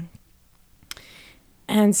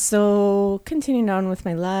 And so continuing on with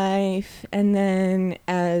my life. And then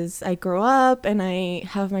as I grow up and I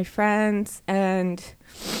have my friends, and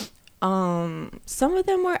some of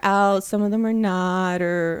them were out, some of them are not,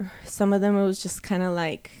 or some of them it was just kind of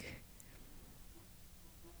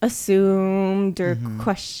assumed or mm-hmm.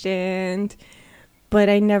 questioned. But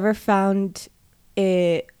I never found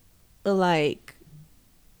it like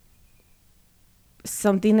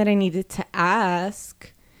something that I needed to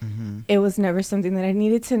ask. It was never something that I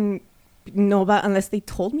needed to know about unless they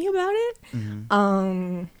told me about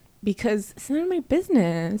it. Because it's none of my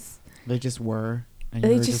business. They just were. And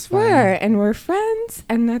They just were, and we're friends,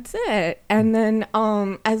 and that's it. And then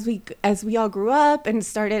as we all grew up and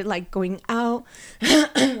started like going out,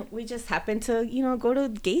 we just happened to go to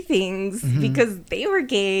gay things because they were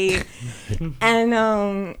gay. And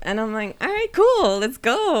I'm like, all right, cool, let's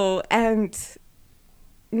go. And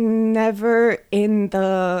never in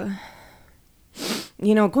the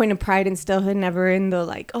going to Pride and stuff, and never in the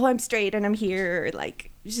like, oh, I'm straight and I'm here,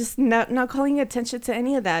 like just not calling attention to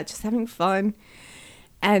any of that, just having fun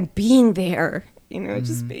and being there,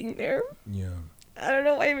 just being there. Yeah. I don't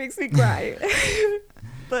know why it makes me cry,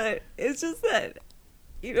 but it's just that,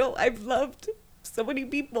 I've loved so many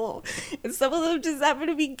people, and some of them just happen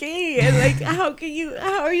to be gay, and like, how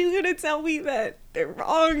are you gonna tell me that they're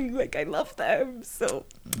wrong? Like, I love them, so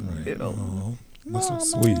Right. That's so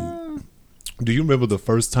sweet. Do you remember the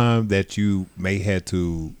first time that you may had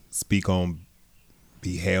to speak on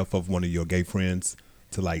behalf of one of your gay friends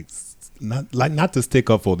to not to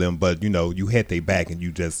stick up for them, but you had their back and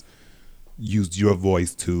you just used your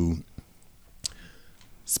voice to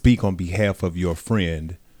speak on behalf of your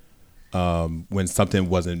friend when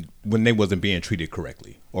they wasn't being treated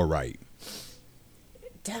correctly or right?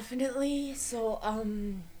 Definitely. So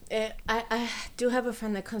I do have a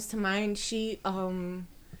friend that comes to mind. She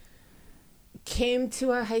came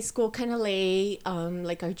to our high school kind of late,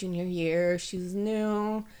 like our junior year. She was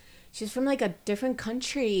new. She's from like a different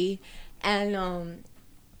country, and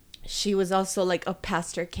she was also like a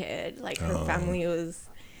pastor kid. Like her family was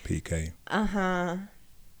PK.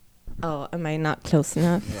 Oh, am I not close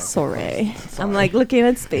enough? Yeah, Sorry. I'm like looking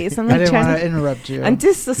at space. I'm like I didn't want to interrupt you. I'm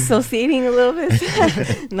disassociating a little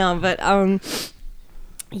bit. No, but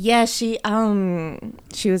yeah, she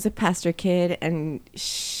was a pastor kid, and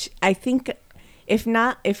I think if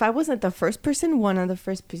I wasn't the first person, one of the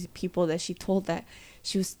first people that she told that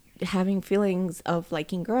she was having feelings of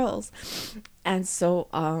liking girls. And so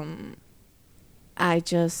I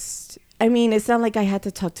mean, it's not like I had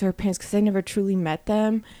to talk to her parents because I never truly met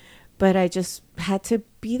them, but I just had to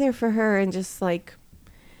be there for her and just like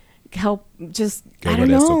help, just Give I her don't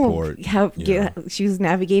that know, support. help she was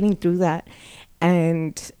navigating through that.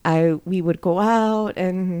 And we would go out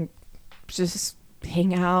and just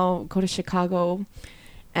hang out, go to Chicago,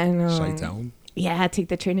 and Chi-town? yeah, take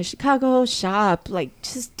the train to Chicago, shop, like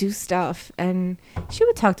just do stuff. And she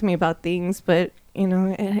would talk to me about things, but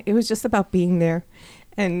it was just about being there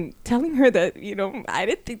and telling her that I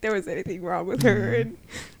didn't think there was anything wrong with her, and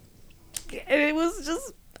it was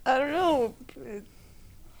just, I don't know,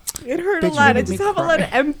 it hurt a lot. I just have a lot of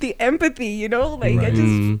empathy, like right. I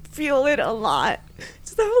just feel it a lot.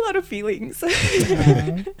 Just have a lot of feelings.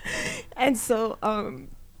 And so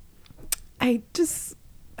I just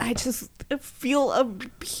feel a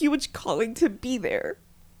huge calling to be there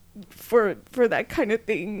for that kind of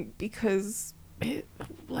thing, because it,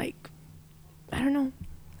 like, I don't know,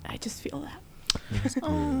 I just feel that.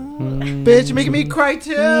 Bitch, you're making me cry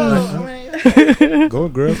too. Go,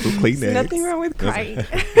 girl, to Kleenex. There's nothing wrong with crying.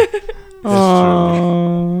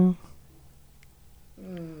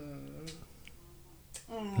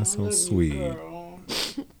 That's That's so sweet. Girl.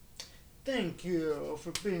 Thank you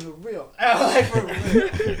for being a real ally for real.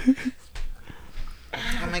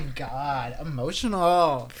 Oh my god,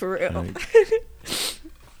 emotional. For real. Right.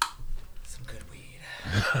 Some good weed.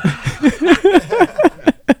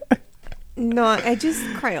 No, I just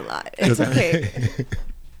cry a lot. It's okay.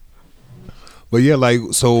 But yeah, like,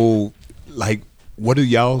 what are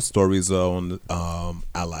y'all stories on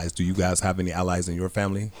allies? Do you guys have any allies in your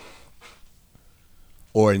family?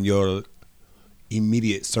 Or in your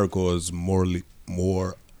immediate circle is more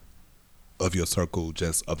of your circle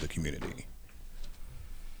just of the community?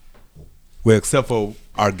 Well, except for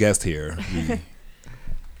our guest here.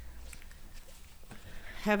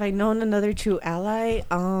 Have I known another true ally?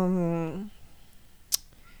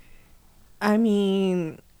 I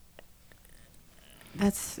mean,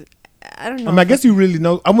 that's, I don't know. I mean, I guess you really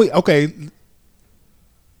know. Okay.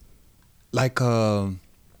 Like, I'm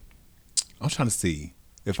trying to see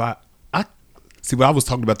if I see what I was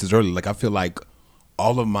talking about this earlier. Like, I feel like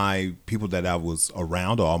all of my people that I was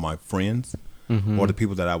around, or all my friends, or the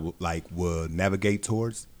people that I would navigate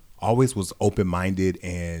towards, always was open-minded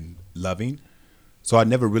and loving. So I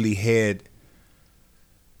never really had.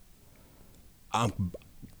 I'm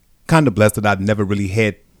kind of blessed that I never really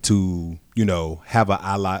had to, have an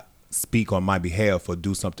ally speak on my behalf or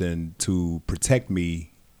do something to protect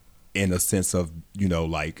me, in a sense of,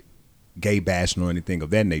 like gay bashing or anything of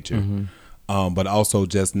that nature. But also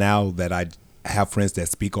just now that I have friends that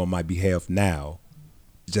speak on my behalf now,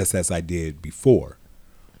 just as I did before.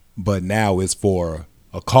 But now it's for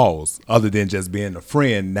a cause other than just being a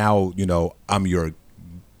friend. Now, you know, I'm your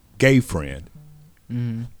gay friend.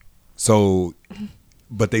 So,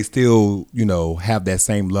 but they still, you know, have that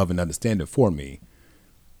same love and understanding for me.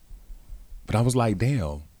 But I was like,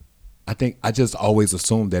 damn, I think I just always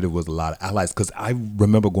assumed that it was a lot of allies, because I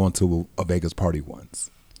remember going to a Vegas party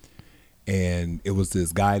once, and it was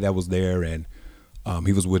this guy that was there, and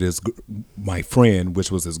he was with my friend,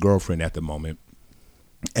 which was his girlfriend at the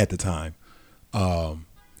time. And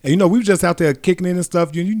you know, we were just out there kicking in and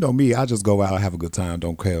stuff. You know me, I just go out, have a good time,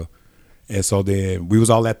 don't care. And so then we was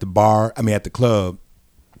all at the club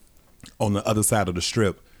on the other side of the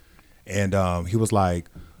strip, and he was like,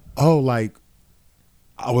 oh, like,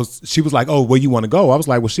 she was like, oh, where you want to go? I was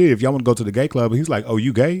like, well, shit, if y'all want to go to the gay club. And he's like, oh,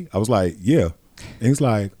 you gay? I was like, yeah. And he's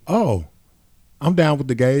like, oh, I'm down with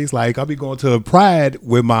the gays. Like, I'll be going to Pride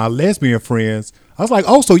with my lesbian friends. I was like,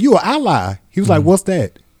 oh, so you an ally? He was like, what's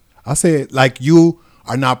that? I said, like, you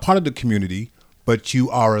are not part of the community, but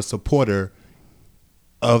you are a supporter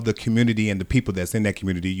of the community and the people that's in that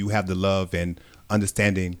community. You have the love and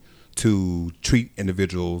understanding to treat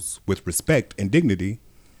individuals with respect and dignity.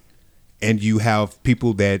 And you have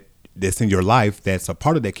people that's in your life that's a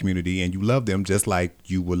part of that community, and you love them just like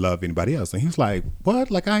you would love anybody else. And he's like,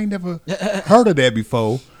 what? Like, I ain't never heard of that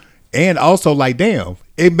before. And also, like, damn,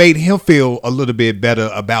 it made him feel a little bit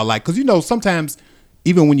better about, like, because, you know, sometimes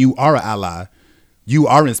even when you are an ally, you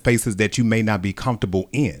are in spaces that you may not be comfortable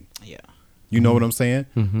in. Yeah. You know what I'm saying?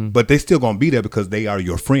 But they still going to be there because they are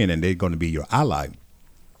your friend and they're going to be your ally.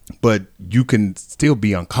 But you can still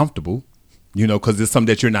be uncomfortable, you know, because it's something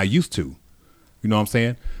that you're not used to. You know what I'm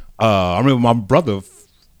saying? I remember my brother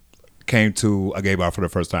came to a gay bar for the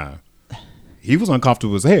first time. He was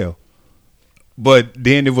uncomfortable as hell. But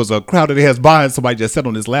then there was a crowded ass bar and somebody just sat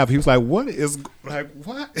on his lap. He was like, what?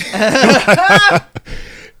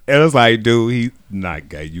 And it was like, dude, he's not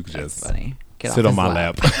gay. You can just sit on my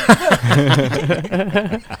lap.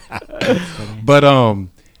 But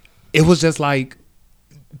it was just like,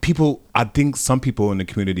 people, I think some people in the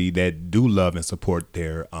community that do love and support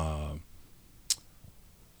their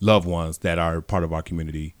loved ones that are part of our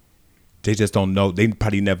community, they just don't know. They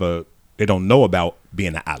don't know about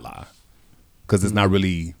being an ally because it's not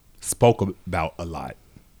really spoke about a lot.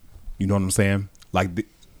 You know what I'm saying? Like,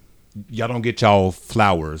 y'all don't get y'all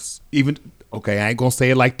flowers. Even, okay, I ain't gonna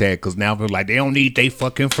say it like that because now they're like, they don't need they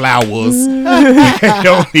fucking flowers. They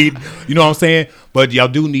don't need, you know what I'm saying? But y'all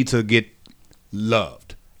do need to get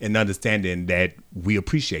loved and understanding that we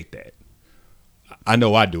appreciate that. I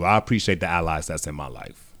know I do. I appreciate the allies that's in my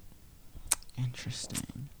life.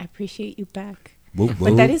 Interesting. I appreciate you back. Woo,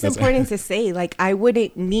 but that is important to say. Like, I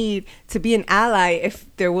wouldn't need to be an ally if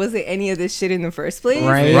there wasn't any of this shit in the first place.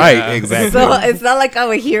 Right, exactly. So it's not like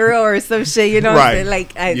I'm a hero or some shit, you know? Right.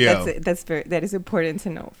 Like, that is important to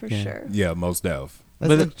know for sure. Yeah, most def.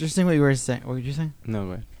 That's interesting what you were saying. What were you saying? No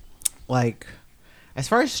way. Like, as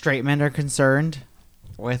far as straight men are concerned,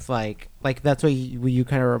 with like that's what you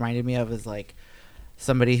kind of reminded me of, is like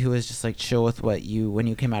somebody who was just like chill with when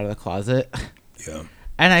you came out of the closet. Yeah.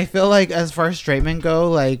 And I feel like as far as straight men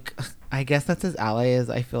go, like, I guess that's as ally as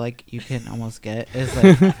I feel like you can almost get, is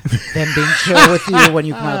like them being chill with you when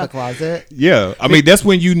you come out of the closet. Yeah. I mean, that's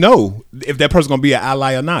when you know if that person's going to be an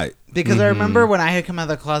ally or not. Because I remember when I had come out of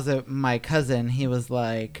the closet, my cousin, he was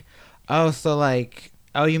like, oh, so like,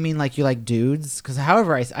 oh, you mean like you like dudes? Because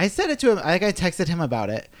however, I said it to him, I texted him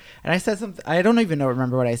about it. And I said something, I don't even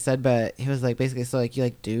remember what I said, but he was like, basically, so like, you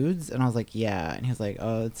like dudes? And I was like, yeah. And he was like,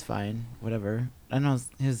 oh, it's fine, whatever. And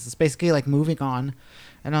he was just basically like moving on.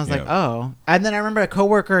 And I was like, oh. And then I remember a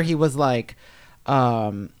coworker, he was like,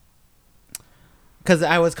 because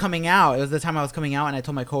I was coming out. It was the time I was coming out, and I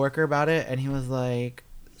told my coworker about it. And he was like,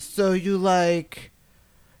 so you're like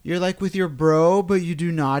with your bro, but you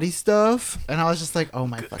do naughty stuff? And I was just like, oh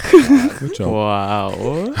my fucking God. Wow.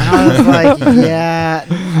 And I was like, yeah,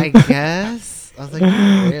 I guess. I was like,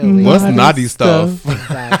 really? What's naughty stuff?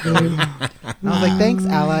 Exactly. And I was like, thanks,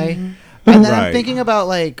 ally. And then I'm thinking about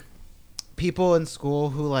like people in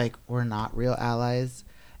school who like were not real allies,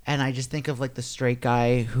 and I just think of like the straight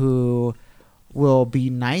guy who will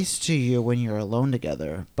be nice to you when you're alone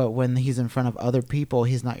together, but when he's in front of other people,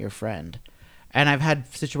 he's not your friend. And I've had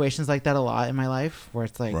situations like that a lot in my life where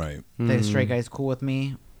it's like the straight guy's cool with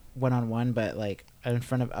me one-on-one, but like in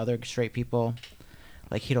front of other straight people,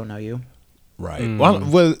 like he don't know you. Right.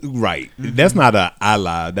 Well, right. That's not an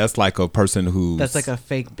ally. That's like a person who's... That's like a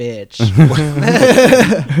fake bitch.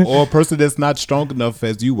 or a person that's not strong enough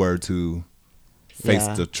as you were to face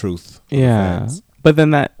the truth. Yeah. But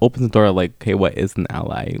then that opens the door, like, okay, what is an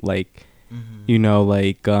ally? Like, you know,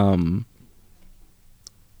 like,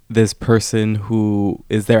 this person who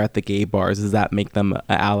is there at the gay bars, does that make them an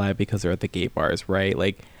ally because they're at the gay bars, right?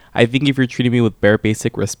 Like, I think if you're treating me with bare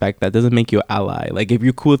basic respect, that doesn't make you an ally. Like, if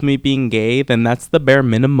you're cool with me being gay, then that's the bare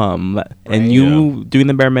minimum. Right. And you doing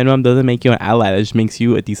the bare minimum doesn't make you an ally. That just makes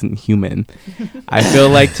you a decent human. I feel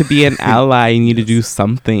like to be an ally, you need to do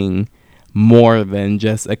something more than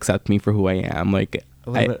just accept me for who I am. Like, a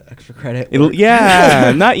little bit extra credit.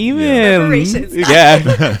 Not even.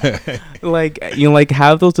 Yeah. Like, you know, like,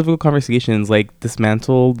 have those difficult conversations. Like,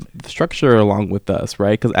 dismantle the structure along with us,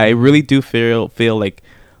 right? Because I really do feel like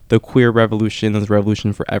the queer revolution is a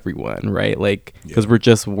revolution for everyone, right? Like, because we're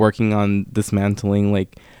just working on dismantling,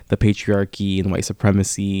 like, the patriarchy and white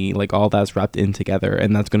supremacy, like, all that's wrapped in together,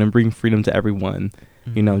 and that's going to bring freedom to everyone.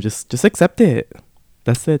 You know, just accept it.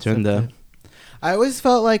 That's the agenda. I always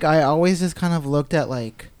felt like I always just kind of looked at,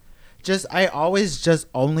 like, I always just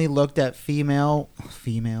only looked at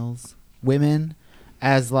women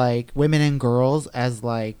as, like, women and girls as,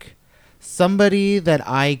 like, somebody that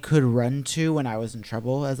I could run to when I was in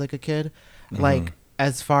trouble as, like, a kid. Like,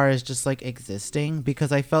 as far as just, like, existing.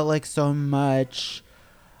 Because I felt like so much,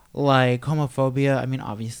 like, homophobia, I mean,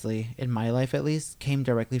 obviously, in my life at least, came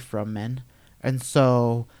directly from men. And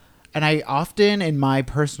so... And I often, in my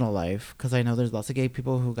personal life, because I know there's lots of gay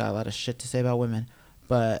people who got a lot of shit to say about women,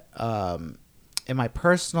 but in my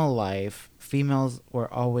personal life, females were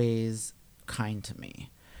always kind to me.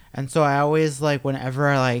 And so I always, like, whenever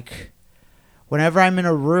I'm in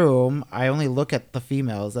a room, I only look at the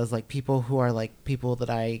females as, like, people who are, like, people that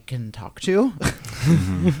I can talk to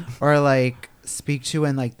or, like, speak to,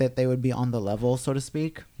 and, like, that they would be on the level, so to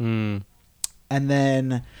speak. And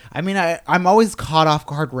then, I mean, I'm always caught off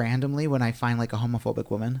guard randomly when I find, like, a homophobic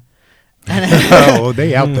woman. And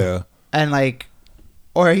they out there. And, like,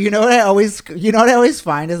 or you know what I always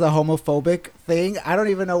find is a homophobic thing. I don't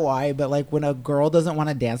even know why, but, like, when a girl doesn't want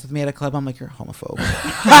to dance with me at a club, I'm like, you're a homophobe.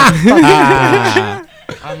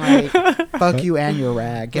 I'm like, fuck you and your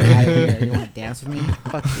rag. Get out of here. You want to dance with me?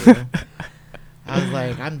 Fuck you. I was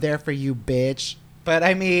like, I'm there for you, bitch. But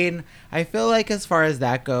I mean, I feel like as far as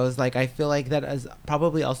that goes, like, I feel like that has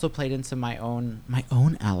probably also played into my own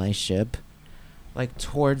allyship, like,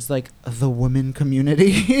 towards, like, the women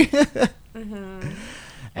community.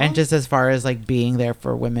 And just as far as, like, being there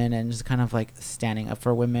for women and just kind of, like, standing up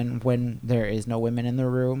for women when there is no women in the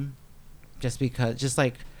room, just because,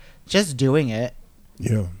 just doing it.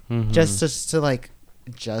 Yeah. Just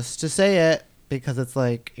to say it. Because it's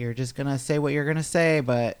like, you're just going to say what you're going to say.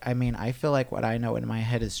 But, I mean, I feel like what I know in my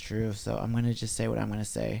head is true. So I'm going to just say what I'm going to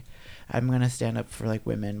say. I'm going to stand up for, like,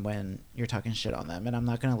 women when you're talking shit on them. And I'm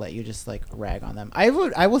not going to let you just, like, rag on them. I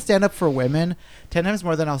will stand up for women 10 times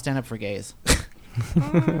more than I'll stand up for gays.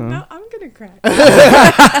 No, I'm going to cry.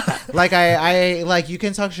 Like, I like, you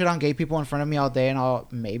can talk shit on gay people in front of me all day and I'll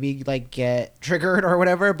maybe, like, get triggered or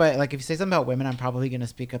whatever. But, like, if you say something about women, I'm probably going to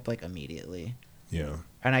speak up, like, immediately. Yeah.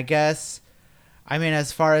 And I guess... I mean,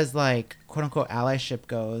 as far as, like, quote-unquote allyship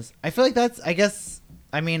goes, I feel like I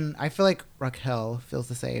feel like Rachael feels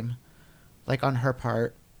the same, like, on her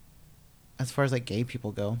part, as far as, like, gay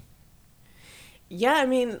people go. Yeah, I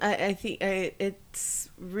mean, I think it's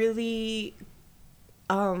really,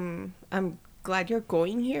 I'm glad you're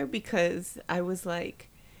going here, because I was, like,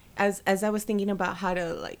 as I was thinking about how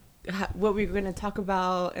to, like, what we were going to talk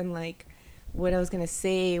about and, like, what I was going to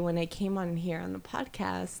say when I came on here on the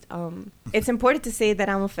podcast. It's important to say that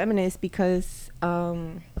I'm a feminist because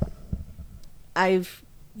I've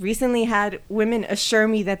recently had women assure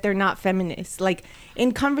me that they're not feminists, like,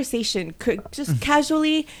 in conversation, just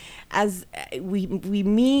casually, as we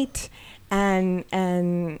meet and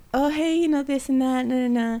oh, hey, you know, this and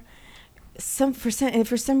that,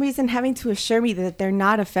 for some reason having to assure me that they're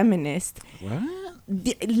not a feminist. What?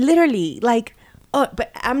 Literally, like, oh,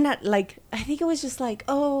 but I'm not, like, I think it was just like,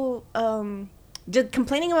 just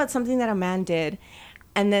complaining about something that a man did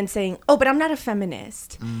and then saying, oh, but I'm not a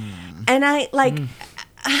feminist. And I, like,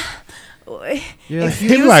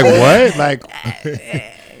 you're like, what? Like,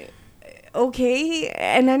 okay.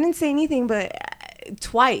 And I didn't say anything, but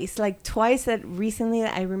twice that recently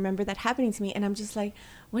I remember that happening to me. And I'm just like,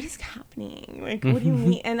 what is happening? Like, what do you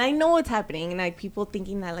mean? And I know what's happening. And, like, people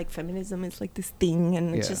thinking that, like, feminism is, like, this thing.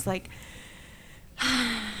 And it's just like...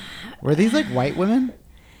 Were these, like, white women?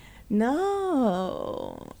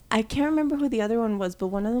 No, I can't remember who the other one was, but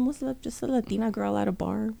one of them was just a Latina girl at a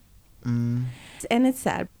bar. Mm. And it's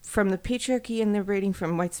sad. From the patriarchy and liberating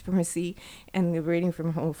from white supremacy and liberating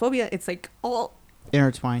from homophobia, it's like all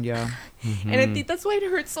Intertwined, yeah. And I think that's why it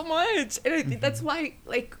hurts so much. And I think that's why,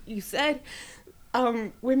 like you said,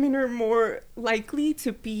 women are more likely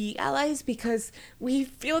to be allies because we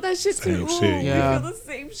feel that shit Same too. shit, yeah. We feel the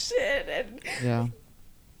same shit. And Yeah.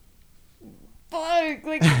 fuck,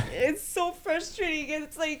 like, it's so frustrating. And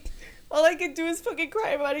it's like, all I can do is fucking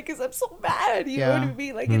cry about it because I'm so mad. You know what I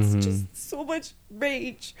mean? Like, it's just so much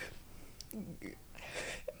rage.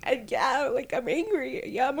 And yeah, like, I'm angry.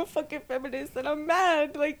 Yeah, I'm a fucking feminist and I'm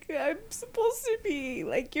mad. Like, I'm supposed to be.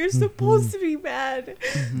 Like, you're supposed to be mad.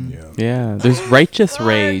 Yeah, there's righteous Fuck,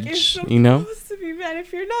 rage, you're you know? supposed to be mad.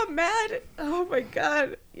 If you're not mad, oh my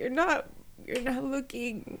God, you're not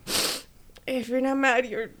looking. If you're not mad,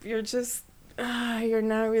 you're just, you're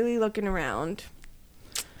not really looking around.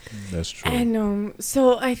 That's true. And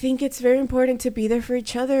so I think it's very important to be there for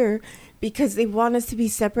each other because they want us to be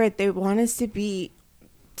separate. They want us to be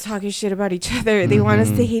talking shit about each other. They want us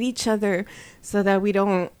to hate each other so that we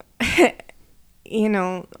don't,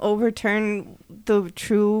 overturn the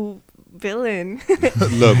true villain.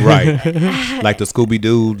 Look, right. Like the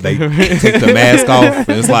Scooby-Doo, they take the mask off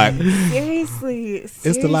and it's like, Seriously. it's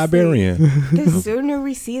the librarian. The sooner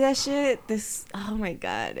we see that shit, oh my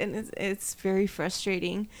God. And it's very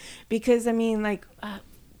frustrating because, I mean, like,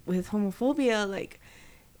 with homophobia, like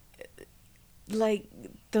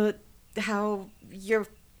how your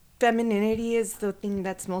femininity is the thing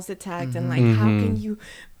that's most attacked, and like how can you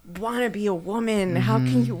want to be a woman? How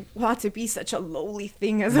can you want to be such a lowly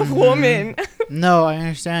thing as a woman? No, I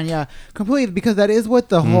understand. Yeah, completely. Because that is what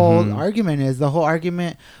the whole argument is. The whole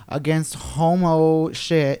argument against homo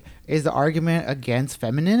shit is the argument against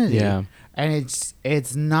femininity. Yeah. And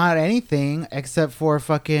it's not anything except for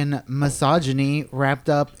fucking misogyny wrapped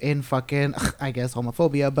up in fucking, I guess,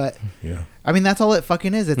 homophobia. But Yeah. I mean, that's all it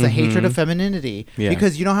fucking is. It's a hatred of femininity. Yeah.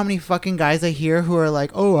 Because you know how many fucking guys I hear who are like,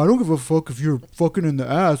 oh, I don't give a fuck if you're fucking in the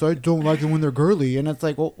ass. I don't like it when they're girly. And it's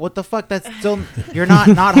like, well, what the fuck? That's still, you're not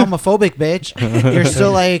homophobic, bitch. You're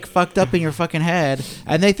still like fucked up in your fucking head.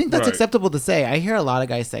 And they think that's acceptable to say. I hear a lot of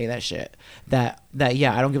guys say that shit. That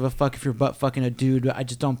yeah, I don't give a fuck if you're butt fucking a dude. I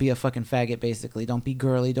just don't be a fucking faggot, basically. Don't be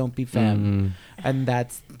girly. Don't be femme. And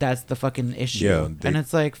that's the fucking issue. Yeah, and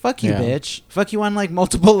it's like, fuck you, Yeah. bitch. Fuck you on like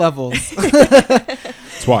multiple levels.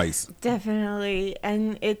 Twice. Definitely.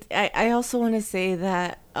 And I also want to say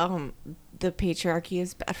that the patriarchy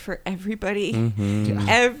is bad for everybody.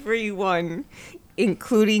 Everyone,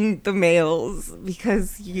 including the males,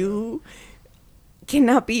 because you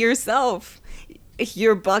cannot be yourself.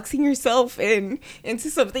 You're boxing yourself into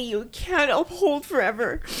something you can't uphold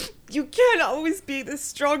forever. You can't always be this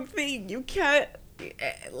strong thing. You can't,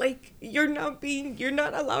 like, you're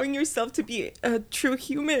not allowing yourself to be a true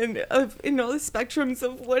human in all the spectrums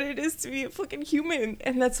of what it is to be a fucking human.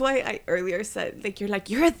 And that's why I earlier said, like,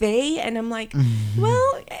 you're a they, and I'm like,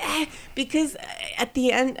 well, because at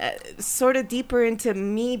the end, sort of deeper into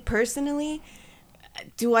me personally,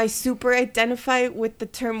 do I super identify with the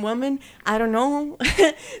term woman? I don't know.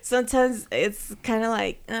 Sometimes it's kind of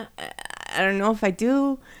like, I don't know if I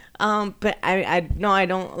do. But I know I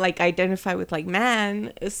don't like identify with like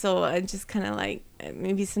man. So I just kind of like,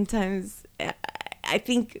 maybe sometimes I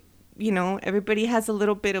think, everybody has a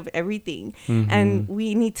little bit of everything, and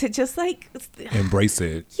we need to just like Embrace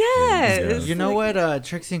it. Yes. You know what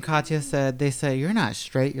Trixie and Katya said? They say, you're not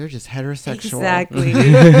straight, you're just heterosexual. Exactly.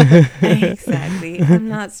 Exactly. I'm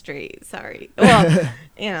not straight. Sorry. Well,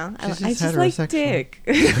 I just like dick.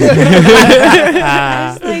 I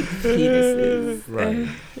just like penises. Right.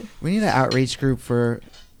 We need an outreach group for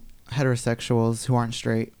heterosexuals who aren't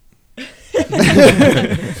straight.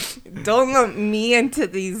 Don't lump me into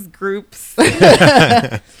these groups.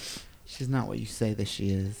 She's not what you say that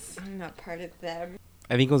she is. I'm not part of them.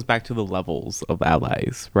 I think it goes back to the levels of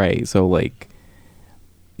allies, right? So like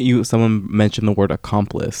someone mentioned the word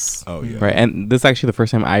accomplice. Oh yeah. Right. And this is actually the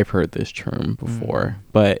first time I've heard this term before.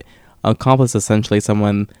 But accomplice is essentially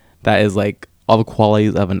someone that is like all the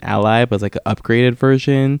qualities of an ally, but it's like an upgraded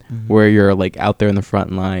version where you're like out there in the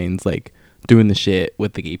front lines, like doing the shit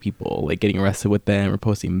with the gay people, like getting arrested with them or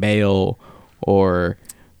posting bail, or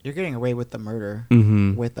You're getting away with the murder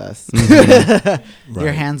with us. Right.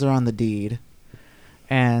 Your hands are on the deed.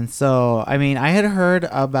 And so, I mean, I had heard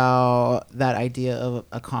about that idea of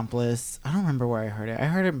accomplice. I don't remember where I heard it. I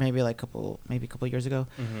heard it maybe a couple years ago.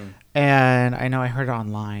 And I know I heard it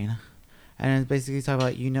online. And it's basically talking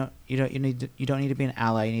about you don't need to be an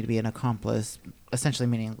ally, you need to be an accomplice, essentially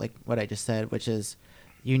meaning like what I just said, which is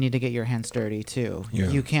you need to get your hands dirty too. Yeah.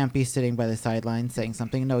 You can't be sitting by the sidelines saying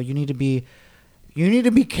something. No, you need to be you need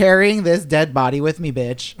to be carrying this dead body with me,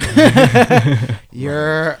 bitch.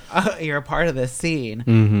 You're a part of this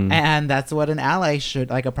scene. And that's what an ally should,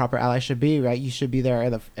 like a proper ally should be, right? You should be there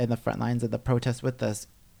in the front lines of the protest with us,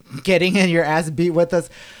 getting in your ass beat with us,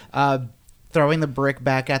 throwing the brick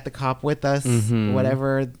back at the cop with us,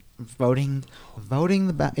 whatever, voting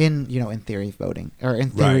in theory voting, or in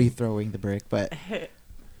theory throwing the brick, but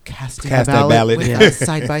casting the ballot with us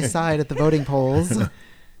side by side at the voting polls,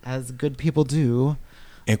 as good people do.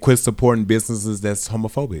 And quit supporting businesses that's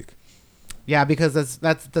homophobic. Yeah, because that's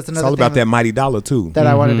another it's all about that mighty dollar too. That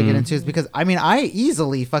I wanted to get into is because I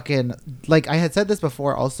easily fucking, like, I had said this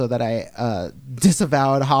before also, that I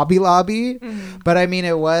disavowed Hobby Lobby, but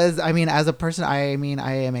as a person, I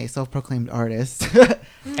am a self-proclaimed artist,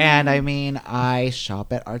 and I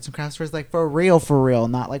shop at arts and crafts stores, like for real,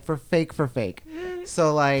 not like for fake.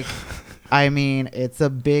 So like, it's a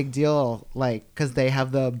big deal, like, because they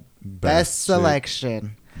have the best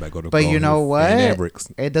selection. But you know what?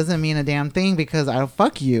 It doesn't mean a damn thing, because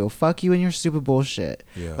fuck you and your stupid bullshit.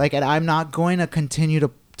 Yeah. Like, and I'm not going to continue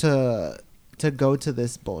to go to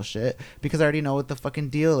this bullshit, because I already know what the fucking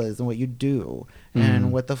deal is and what you do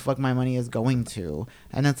and what the fuck my money is going to.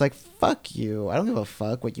 And it's like, fuck you. I don't give a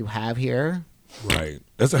fuck what you have here. Right.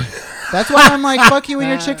 That's why I'm like, fuck you and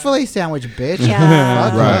your Chick-fil-A sandwich, bitch. Yeah.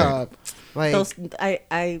 Fuck up. Like, those,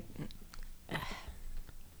 I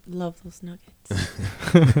love those nuggets.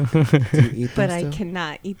 But I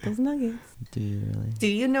cannot eat those nuggets. Do you really? Do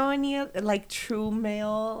you know any like true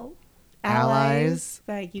male allies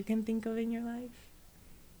that you can think of in your life,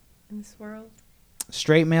 in this world?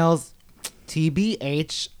 Straight males,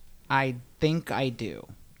 TBH, I think I do.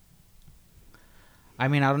 I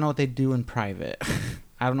don't know what they do in private.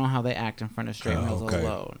 I don't know how they act in front of straight males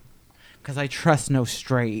alone. Because I trust no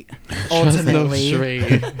straight,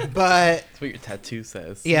 ultimately. But that's what your tattoo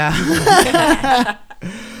says. Yeah.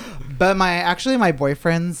 But my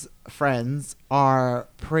boyfriend's friends are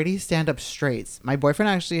pretty stand-up straights. My boyfriend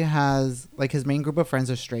actually has, like, his main group of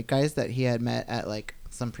friends are straight guys that he had met at, like,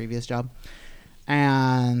 some previous job.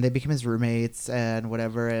 And they became his roommates and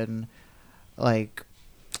whatever. And, like,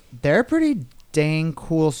 they're pretty dang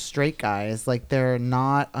cool straight guys. Like, they're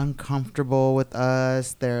not uncomfortable with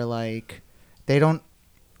us. They're like, they don't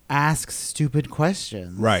ask stupid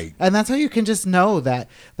questions, right? And that's how you can just know that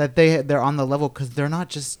they're on the level, because they're not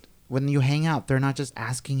just, when you hang out, they're not just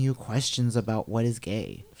asking you questions about what is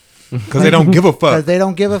gay, because they don't give a fuck. Because they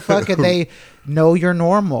don't give a fuck, and they know you're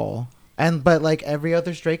normal. But like every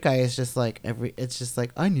other straight guy is just like it's just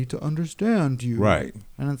like, I need to understand you, right?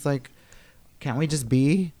 And it's like, can't we just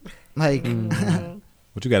be like?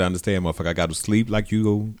 But you gotta understand, motherfucker, I gotta sleep like you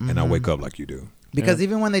do, and I wake up like you do. Because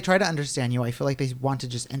even when they try to understand you, I feel like they want to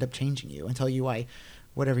just end up changing you and tell you why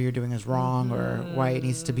whatever you're doing is wrong or why it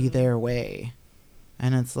needs to be their way.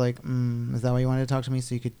 And it's like, is that why you wanted to talk to me,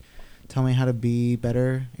 so you could tell me how to be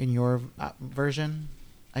better in your version,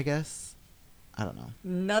 I guess? I don't know.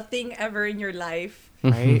 Nothing ever in your life,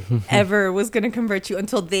 right, ever was going to convert you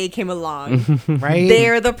until they came along. Right?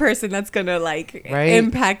 They're the person that's going to like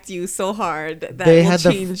impact you so hard that will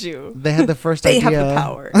change you. They had the first idea. They have the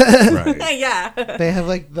power. Right. Yeah. They have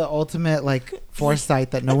like the ultimate like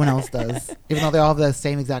foresight that no one else does, even though they all have the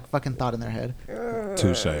same exact fucking thought in their head.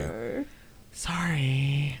 Touche.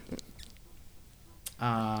 Sorry.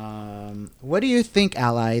 What do you think,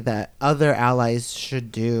 ally, that other allies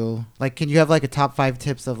should do? Like, can you have like a top 5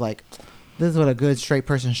 tips of like, this is what a good straight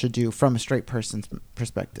person should do from a straight person's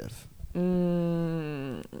perspective? Yeah.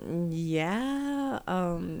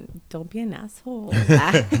 Don't be an asshole.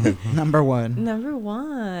 Number one.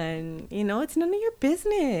 You know, it's none of your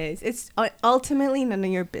business. It's ultimately none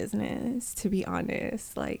of your business, to be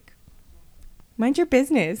honest. Like, mind your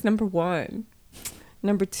business. Number 1.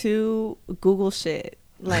 Number 2, Google shit.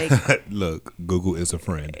 Like, look, Google is a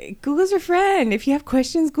friend. Google's your friend. If you have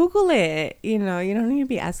questions, Google it. You know, you don't need to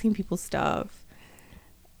be asking people stuff.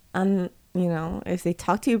 You know, if they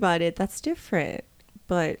talk to you about it, that's different.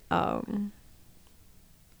 But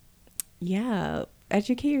yeah,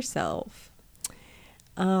 educate yourself.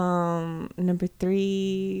 Number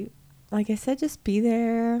 3, like I said, just be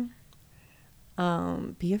there.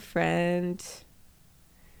 Be a friend.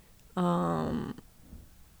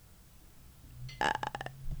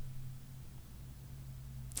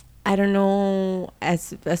 I don't know,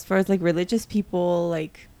 as far as like religious people,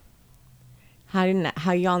 like how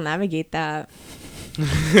y'all navigate that. You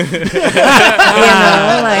know,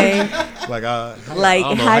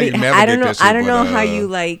 I don't know how you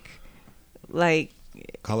like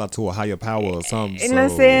call out to a higher power or something. You know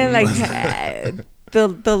what I'm saying? Like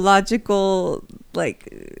the logical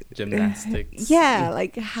like Gymnastics. Yeah,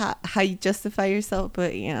 like how you justify yourself,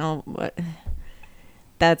 but you know what?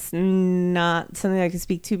 That's not something I can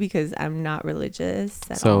speak to because I'm not religious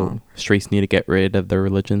at all. Straights need to get rid of their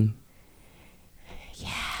religion.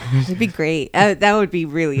 Yeah, it'd be great. That would be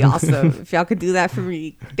really awesome if y'all could do that for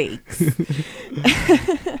me. Thanks.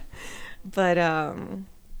 But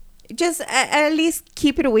just at least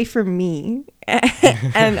keep it away from me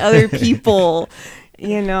and other people.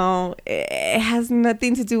 You know, it has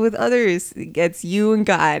nothing to do with others. It's you and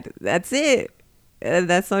God. That's it.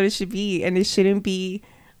 That's all it should be. And it shouldn't be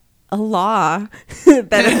a law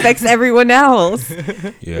that affects everyone else.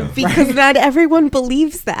 Yeah. Because not everyone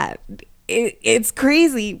believes that. It's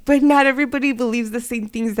crazy, but not everybody believes the same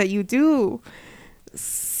things that you do.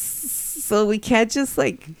 So we can't just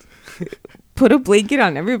like put a blanket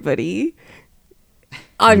on everybody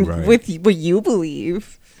with what you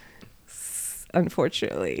believe.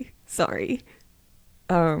 Unfortunately, sorry.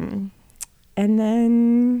 And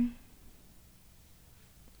then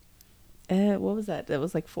what was that? That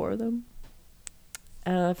was like 4 of them.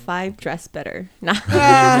 5 dress better.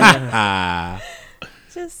 Nah.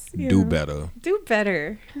 Just do better. Do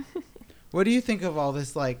better. What do you think of all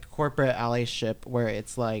this like corporate allyship where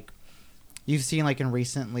it's like you've seen like in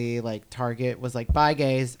recently like Target was like buy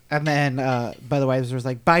gays and then by the way there was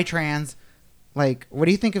like buy trans. Like what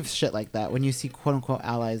do you think of shit like that when you see quote unquote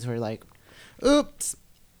allies who are like oops?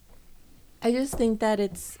 I just think that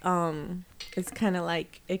it's kind of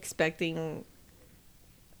like expecting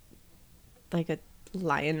like a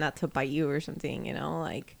lion not to bite you or something, you know?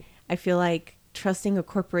 Like I feel like trusting a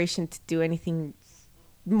corporation to do anything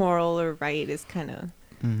moral or right is kind of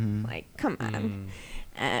like, come on.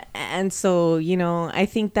 And so, you know, I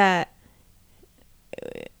think that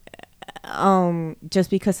just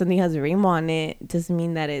because something has a rainbow on it doesn't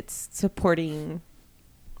mean that it's supporting,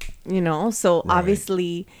 you know? So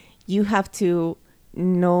obviously you have to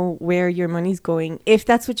know where your money's going if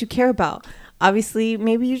that's what you care about. Obviously,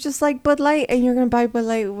 maybe you just like Bud Light and you're going to buy Bud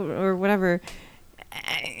Light or whatever.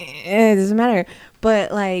 It doesn't matter,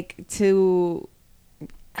 but like to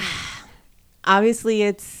obviously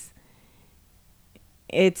it's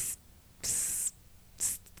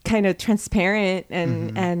kind of transparent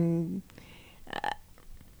and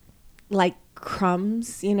like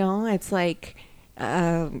crumbs, you know. It's like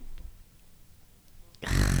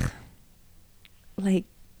like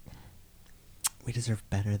we deserve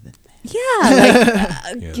better than that. Yeah,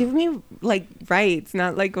 like give me like rights,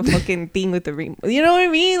 not like a fucking thing with the rainbow. You know what I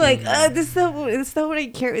mean? Like this is not what I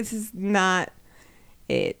care. This is not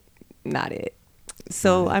it.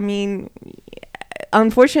 So I mean,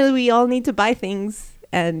 unfortunately, we all need to buy things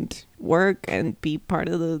and work and be part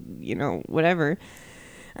of the, you know, whatever.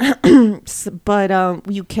 But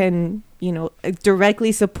you can, you know,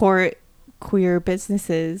 directly support queer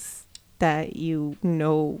businesses that you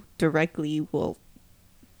know directly will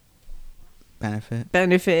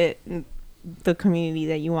benefit the community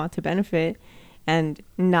that you want to benefit, and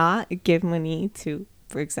not give money to,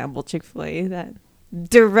 for example, Chick-fil-A that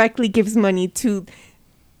directly gives money to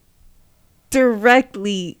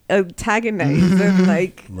directly antagonize and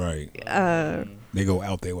like they go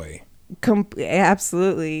out their way.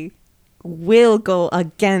 Absolutely will go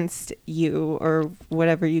against you or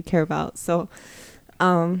whatever you care about. So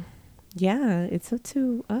yeah, it's up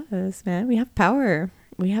to us, man. We have power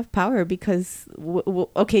because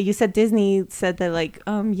okay, you said Disney said that like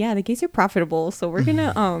yeah, the gays are profitable, so we're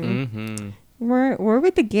gonna we're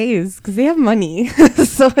with the gays because they have money.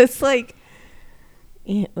 So it's like,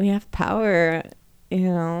 yeah, we have power, you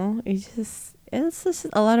know. It's just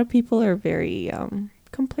a lot of people are very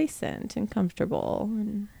complacent and comfortable,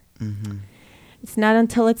 and it's not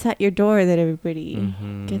until it's at your door that everybody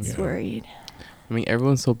gets worried. I mean,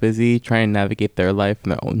 everyone's so busy trying to navigate their life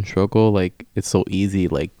and their own struggle. Like, it's so easy,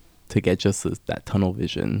 like, to get just that tunnel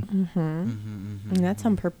vision. And that's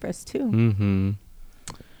on purpose, too.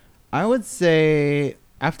 I would say,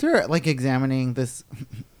 after, like, examining this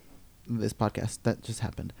podcast that just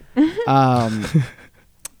happened,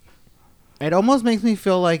 it almost makes me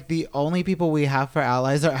feel like the only people we have for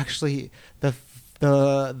allies are actually the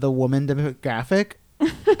woman demographic.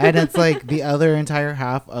 And it's like the other entire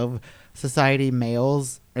half of society,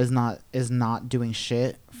 males, is not doing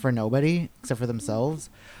shit for nobody except for themselves.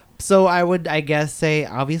 So I would, I guess, say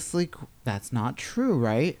obviously that's not true,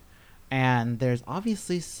 right? And there's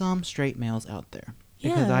obviously some straight males out there,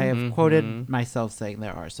 because I have quoted myself saying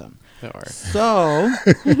there are some. There are. So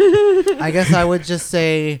I guess I would just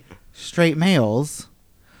say, straight males,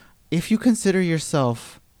 if you consider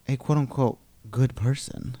yourself a quote unquote good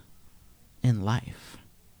person in life,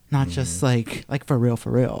 not just like for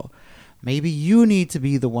real, Maybe you need to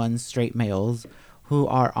be the ones, straight males, who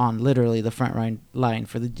are on literally the front line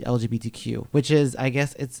for the LGBTQ, which is, I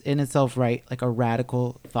guess, it's in itself right, like a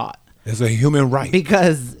radical thought. It's a human right.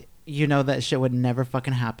 Because you know that shit would never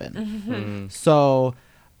fucking happen. So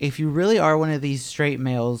if you really are one of these straight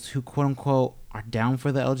males who quote unquote are down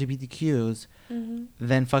for the LGBTQs,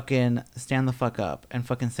 then fucking stand the fuck up and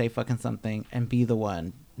fucking say fucking something and be the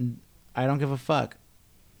one. I don't give a fuck.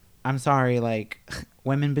 I'm sorry, like,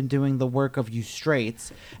 women been doing the work of you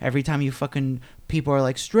straights. Every time you fucking people are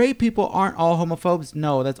like, straight people aren't all homophobes.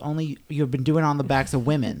 No, that's only you've been doing it on the backs of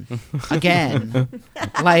women. Again.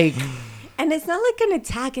 Like, and it's not like an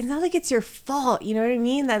attack. It's not like it's your fault. You know what I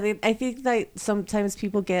mean? That I think that sometimes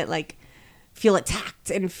people get like feel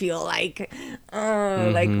attacked and feel like,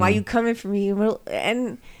 like, why you coming for me?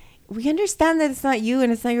 And we understand that it's not you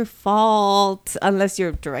and it's not your fault unless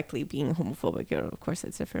you're directly being homophobic. You know, of course,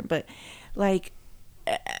 that's different. But like,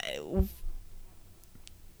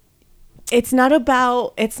 it's not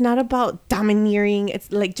about domineering.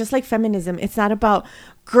 It's like just like feminism. It's not about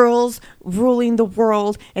girls ruling the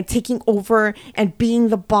world and taking over and being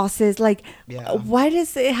the bosses. Like, why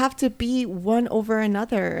does it have to be one over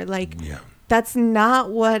another? Like, that's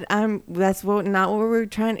not what not what we're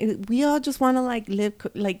trying. We all just want to like live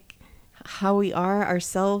like how we are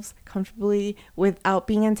ourselves comfortably without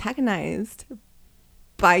being antagonized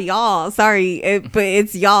by y'all. Sorry, but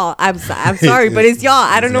it's y'all. I'm sorry, but it's y'all.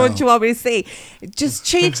 I don't know what you want me to say. Just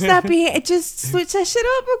change that behavior. Just switch that shit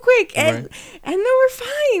up real quick, and then we're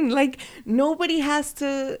fine. Like, nobody has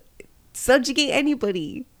to subjugate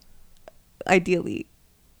anybody, ideally.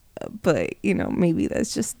 But you know, maybe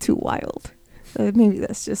that's just too wild. Maybe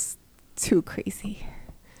that's just too crazy.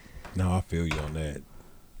 No, I feel you on that.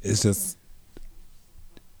 It's just,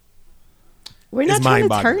 we're not trying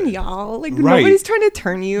to turn y'all. Like, nobody's trying to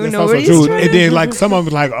turn you. That's nobody's trying to. And then like some of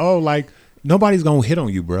them like, oh, like nobody's gonna hit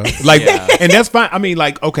on you, bro. Like, and that's fine. I mean,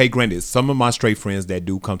 like, okay, granted, some of my straight friends that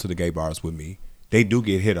do come to the gay bars with me, they do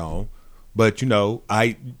get hit on, but you know,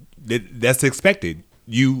 that's expected.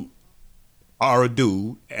 You are a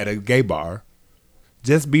dude at a gay bar.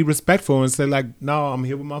 Just be respectful and say like, no, I'm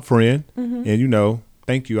here with my friend, and you know,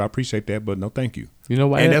 thank you, I appreciate that, but no, thank you. You know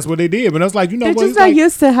why? And that's what they did. But I was like, you know, they're just not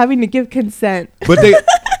used to having to give consent. But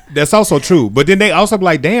that's also true. But then they also be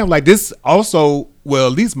like, damn, like this also. Well,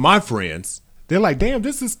 at least my friends, they're like, damn,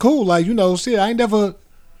 this is cool. Like, you know, shit, I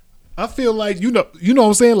feel like you know what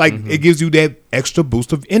I'm saying. Like, it gives you that extra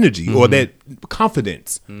boost of energy or that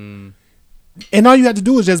confidence. And all you have to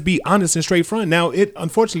do is just be honest and straight front. Now,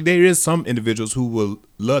 unfortunately, there is some individuals who will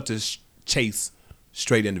love to chase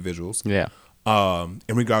straight individuals. Yeah. In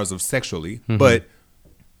regards of sexually, but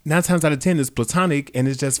 9 times out of 10 it's platonic and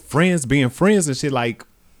it's just friends being friends and shit. Like,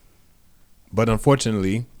 but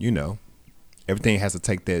unfortunately, you know, everything has to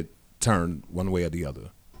take that turn one way or the other.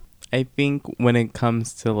 I think when it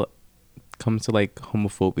comes to like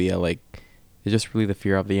homophobia, like it's just really the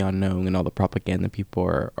fear of the unknown and all the propaganda people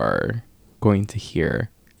are going to hear.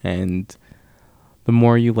 And the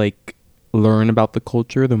more you like learn about the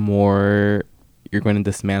culture, the more you're going to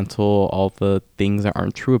dismantle all the things that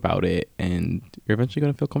aren't true about it, and you're eventually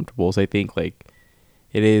going to feel comfortable. So I think like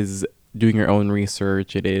it is doing your own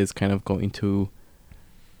research. It is kind of going to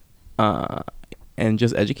and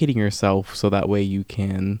just educating yourself so that way you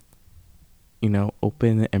can, you know,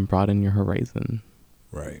 open and broaden your horizon.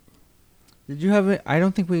 Right. Did you have it? I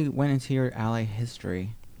don't think we went into your ally history.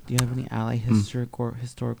 Do you have any ally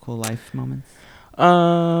historical life moments?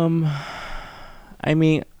 I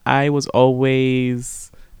mean, I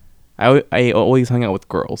always hung out with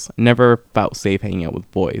girls. Never felt safe hanging out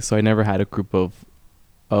with boys. So I never had a group of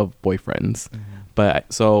boyfriends.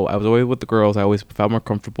 But so I was always with the girls. I always felt more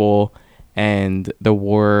comfortable. And there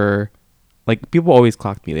were, like, people always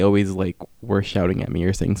clocked me. They always, like, were shouting at me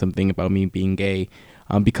or saying something about me being gay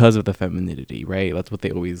because of the femininity, right? That's what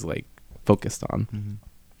they always, like, focused on.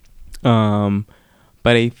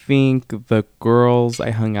 But I think the girls I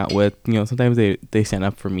hung out with, you know, sometimes they stand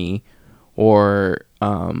up for me, or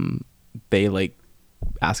they like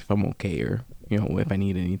ask if I'm okay, or, you know, if I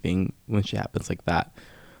need anything when shit happens like that.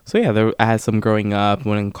 So yeah, I had some growing up.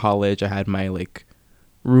 When in college, I had my like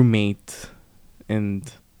roommate,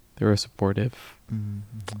 and they were supportive.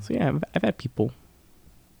 So yeah, I've had people.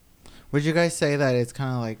 Would you guys say that it's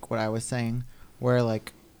kind of like what I was saying, where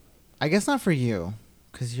like, I guess not for you,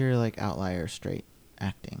 because you're like outlier straight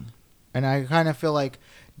acting, and I kind of feel like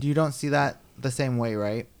you don't see that the same way,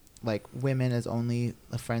 right? Like, women is only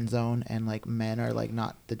the friend zone and like men are like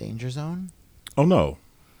not the danger zone. Oh no.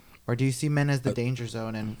 Or do you see men as the danger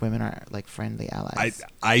zone and women are like friendly allies?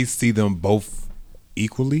 I see them both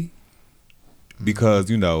equally, because,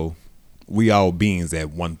 you know, we all beings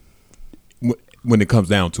at one when it comes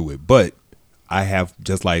down to it. But I have,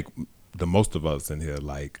 just like the most of us in here,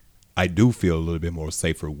 like I do feel a little bit more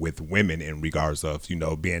safer with women in regards of, you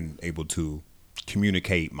know, being able to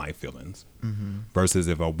communicate my feelings versus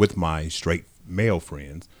if I'm with my straight male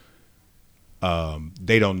friends.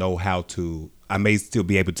 They don't know how to. I may still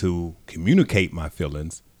be able to communicate my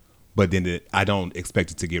feelings, but then I don't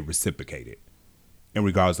expect it to get reciprocated in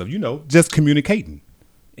regards of, you know, just communicating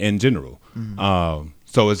in general.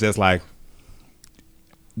 So it's just like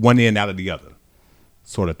one end out of the other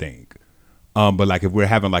sort of thing. But like if we're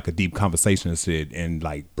having like a deep conversation and shit and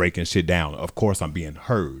like breaking shit down, of course I'm being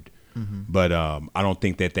heard. But I don't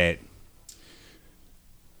think that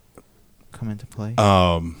come into play.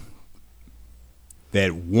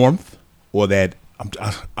 That warmth or that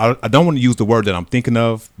I don't want to use the word that I'm thinking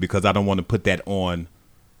of because I don't want to put that on.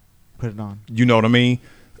 Put it on. You know what I mean?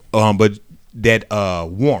 But that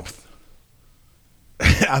warmth.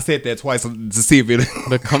 I said that twice to see if it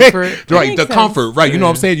The comfort. right, the sense. comfort, right? You know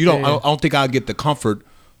what I'm saying? You don't. Yeah. I don't think I'll get the comfort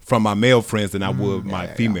from my male friends than I would my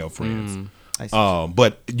female friends. I see.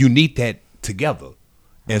 But you need that together.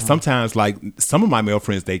 And sometimes, like some of my male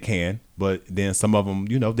friends, they can, but then some of them,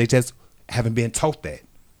 you know, they just haven't been taught that,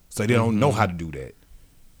 so they don't know how to do that.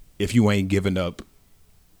 If you ain't giving up,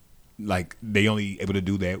 like they only able to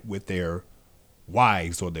do that with their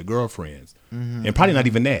wives or their girlfriends, and probably not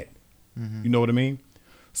even that. You know what I mean?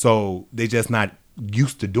 So they just not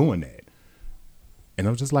used to doing that. And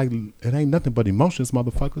I'm just like, it ain't nothing but emotions,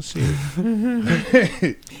 motherfucker.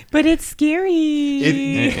 Shit. But it's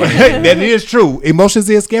scary. That is true. Emotions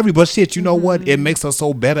is scary, but shit, you know what? It makes us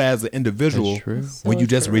so better as an individual That's true. when you So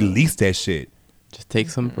just true. release that shit. Just take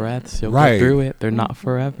some breaths. You'll Right. go through it. They're not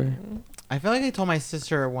forever. I feel like I told my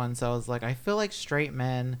sister once, I was like, I feel like straight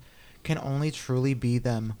men can only truly be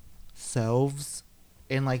themselves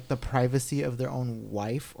in like the privacy of their own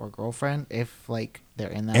wife or girlfriend, if like they're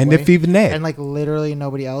in that And way. if even that. And like literally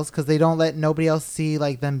nobody else, because they don't let nobody else see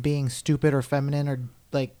like them being stupid or feminine or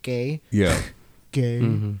like gay, Yeah.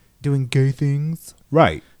 doing gay things,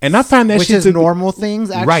 Right. And I find that which shit is to normal things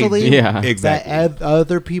Right. actually. Yeah. Exactly. That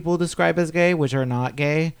other people describe as gay, which are not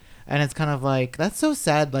gay. And it's kind of like, that's so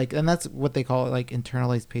sad. Like, and that's what they call it, like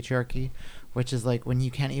internalized patriarchy, which is like when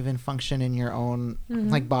you can't even function in your own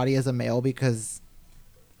like body as a male because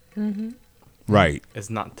Right. It's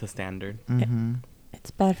not to standard.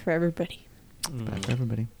 It's bad for everybody. bad for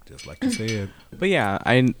everybody. Just like you said. But yeah,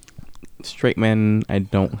 straight men. I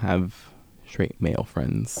don't have straight male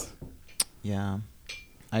friends. Yeah,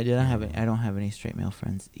 I don't have any straight male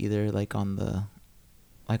friends either. Like on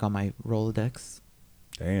my Rolodex.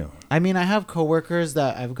 Damn. I mean, I have coworkers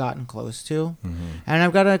that I've gotten close to, and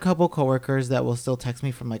I've got a couple coworkers that will still text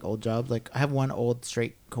me from like old jobs. Like I have one old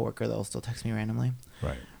straight coworker that will still text me randomly.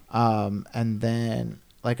 Right. And then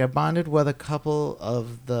like I bonded with a couple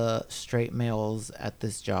of the straight males at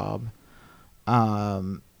this job.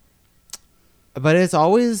 But it's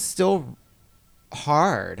always still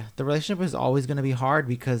hard. The relationship is always going to be hard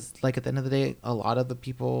because like at the end of the day, a lot of the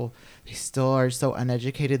people, they still are so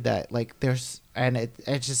uneducated that like it's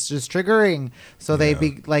just triggering. So they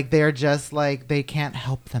be like, they're just like, they can't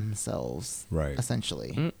help themselves. Right.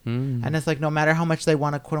 Essentially. And it's like, no matter how much they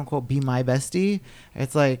want to quote unquote be my bestie,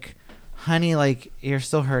 it's like, honey, like you're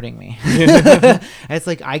still hurting me. It's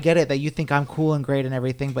like, I get it that you think I'm cool and great and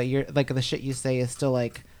everything, but you're like, the shit you say is still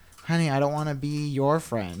like, honey, I don't want to be your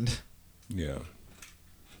friend. Yeah.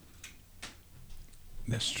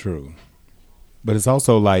 That's true. But it's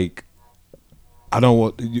also like,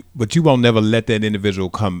 but you won't never let that individual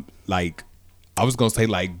come, like, I was going to say,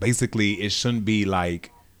 like, basically it shouldn't be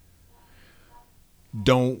like,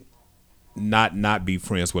 don't not be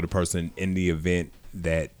friends with a person in the event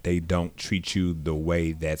that they don't treat you the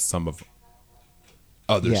way that some of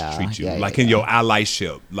others treat you, like in your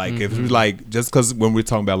allyship. Like if you like, just because when we're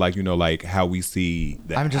talking about like, you know, like how we see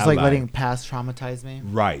the I'm just like letting past traumatize me.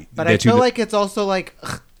 Right. But I feel like it's also like,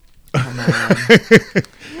 ugh, come on.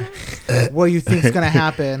 What you think's going to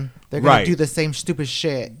happen? They're going to do the same stupid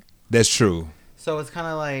shit. That's true. So it's kind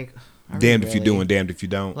of like, Damned if you do and damned if you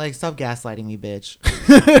don't. Like, stop gaslighting me, bitch.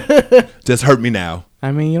 Just hurt me now.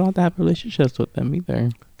 I mean, you don't have to have relationships with them either.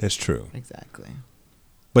 That's true. Exactly.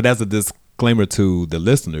 But as a disclaimer to the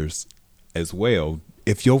listeners as well,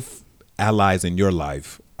 if your allies in your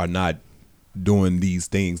life are not doing these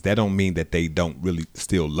things, that don't mean that they don't really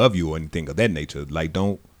still love you or anything of that nature. Like,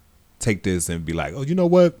 don't take this and be like, oh, you know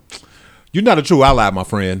what? You're not a true ally, my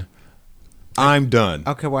friend. I'm done.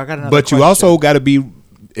 Okay, well, I got another But question. you also got to be,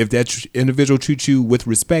 if that individual treats you with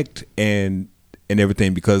respect and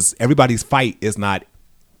everything, because everybody's fight is not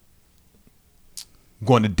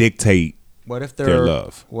going to dictate What if their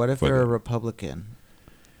love. What if for they're a them. Republican,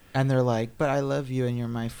 and they're like, "But I love you, and you're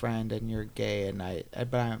my friend, and you're gay, and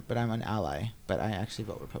but I'm an ally, but I actually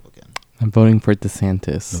vote Republican." I'm voting for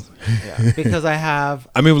DeSantis. Yeah, because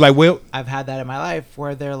I mean, like, well, I've had that in my life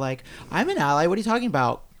where they're like, "I'm an ally. What are you talking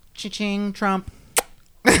about? Cha-ching, Trump."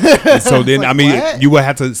 so then Like, I mean, what? you will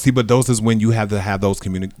have to see, but those is when you have to have those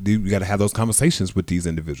you got to have those conversations with these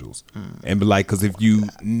individuals and be like, because if you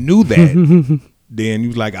knew that, then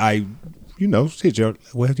you like, shit,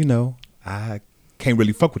 I can't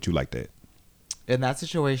really fuck with you like that. In that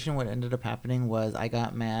situation, what ended up happening was I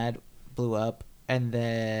got mad, blew up, and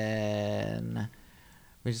then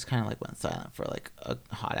we just kind of like went silent for like a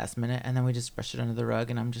hot ass minute, and then we just brushed it under the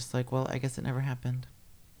rug, and I'm just like, well, I guess it never happened.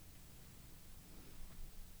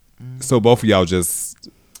 So both of y'all just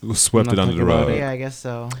swept it under the rug. Yeah, I guess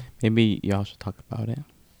so. Maybe y'all should talk about it.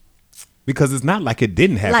 Because it's not like it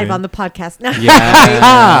didn't happen. Live on the podcast. No.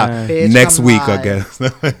 Yeah. Bitch, Next I'm week, I live.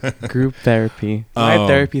 guess. Group therapy. Live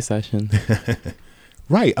therapy session.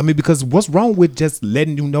 Right. I mean, because what's wrong with just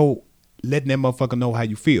letting that motherfucker know how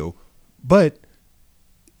you feel? But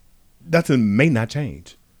nothing may not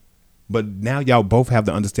change. But now y'all both have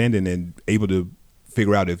the understanding and able to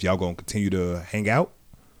figure out if y'all gonna continue to hang out,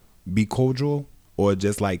 be cordial, or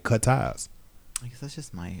just like cut ties. I guess that's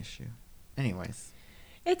just my issue. Anyways.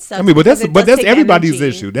 It sucks. I mean, but because it does that's take everybody's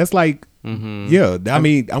energy. issue. That's like, yeah. I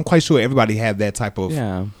mean, I'm quite sure everybody had that type of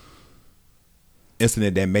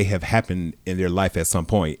incident that may have happened in their life at some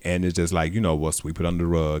point, and it's just like, we'll sweep it under the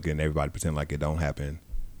rug and everybody pretend like it don't happen,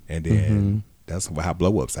 and then that's how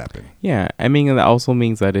blow-ups happen. Yeah, I mean, that also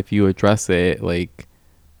means that if you address it, like,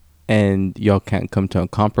 and y'all can't come to a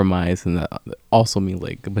compromise, and that also means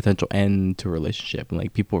like a potential end to a relationship, and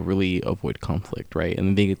like people really avoid conflict, right?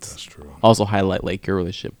 And I think it's That's true. also highlight like your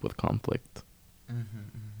relationship with conflict.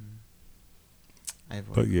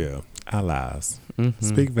 But yeah, allies. Mm-hmm.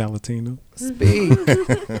 Speak, Valentina. Speak.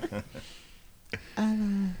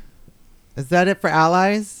 Is that it for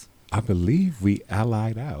allies? I believe we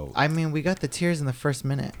allied out. I mean, we got the tears in the first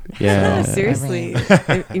minute. Yeah. Seriously.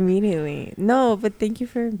 Immediately. No, but thank you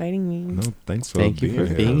for inviting me. No, thanks for Thank you for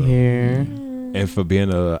here. being here. And for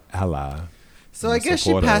being a ally. So I guess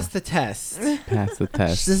she passed the test. Pass the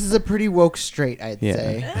test. This is a pretty woke straight, I'd Yeah.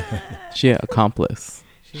 say. She an accomplice.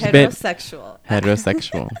 Heterosexual.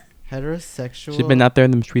 Heterosexual. Heterosexual. She's been out there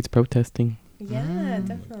in the streets protesting. Yeah,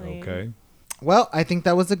 definitely. Okay. Well, I think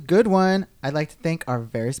that was a good one. I'd like to thank our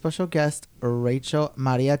very special guest, Rachael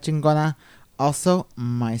Mariachingona, also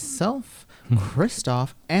myself,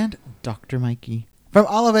 Christoph, and Dr. Mikey. From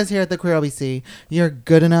all of us here at the QueerLBC, you're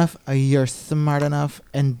good enough, you're smart enough,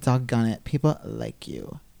 and doggone it, people like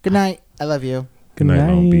you. Good night. I love you. Good night,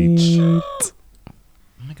 Long Beach. Oh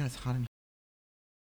my God, it's hot in here.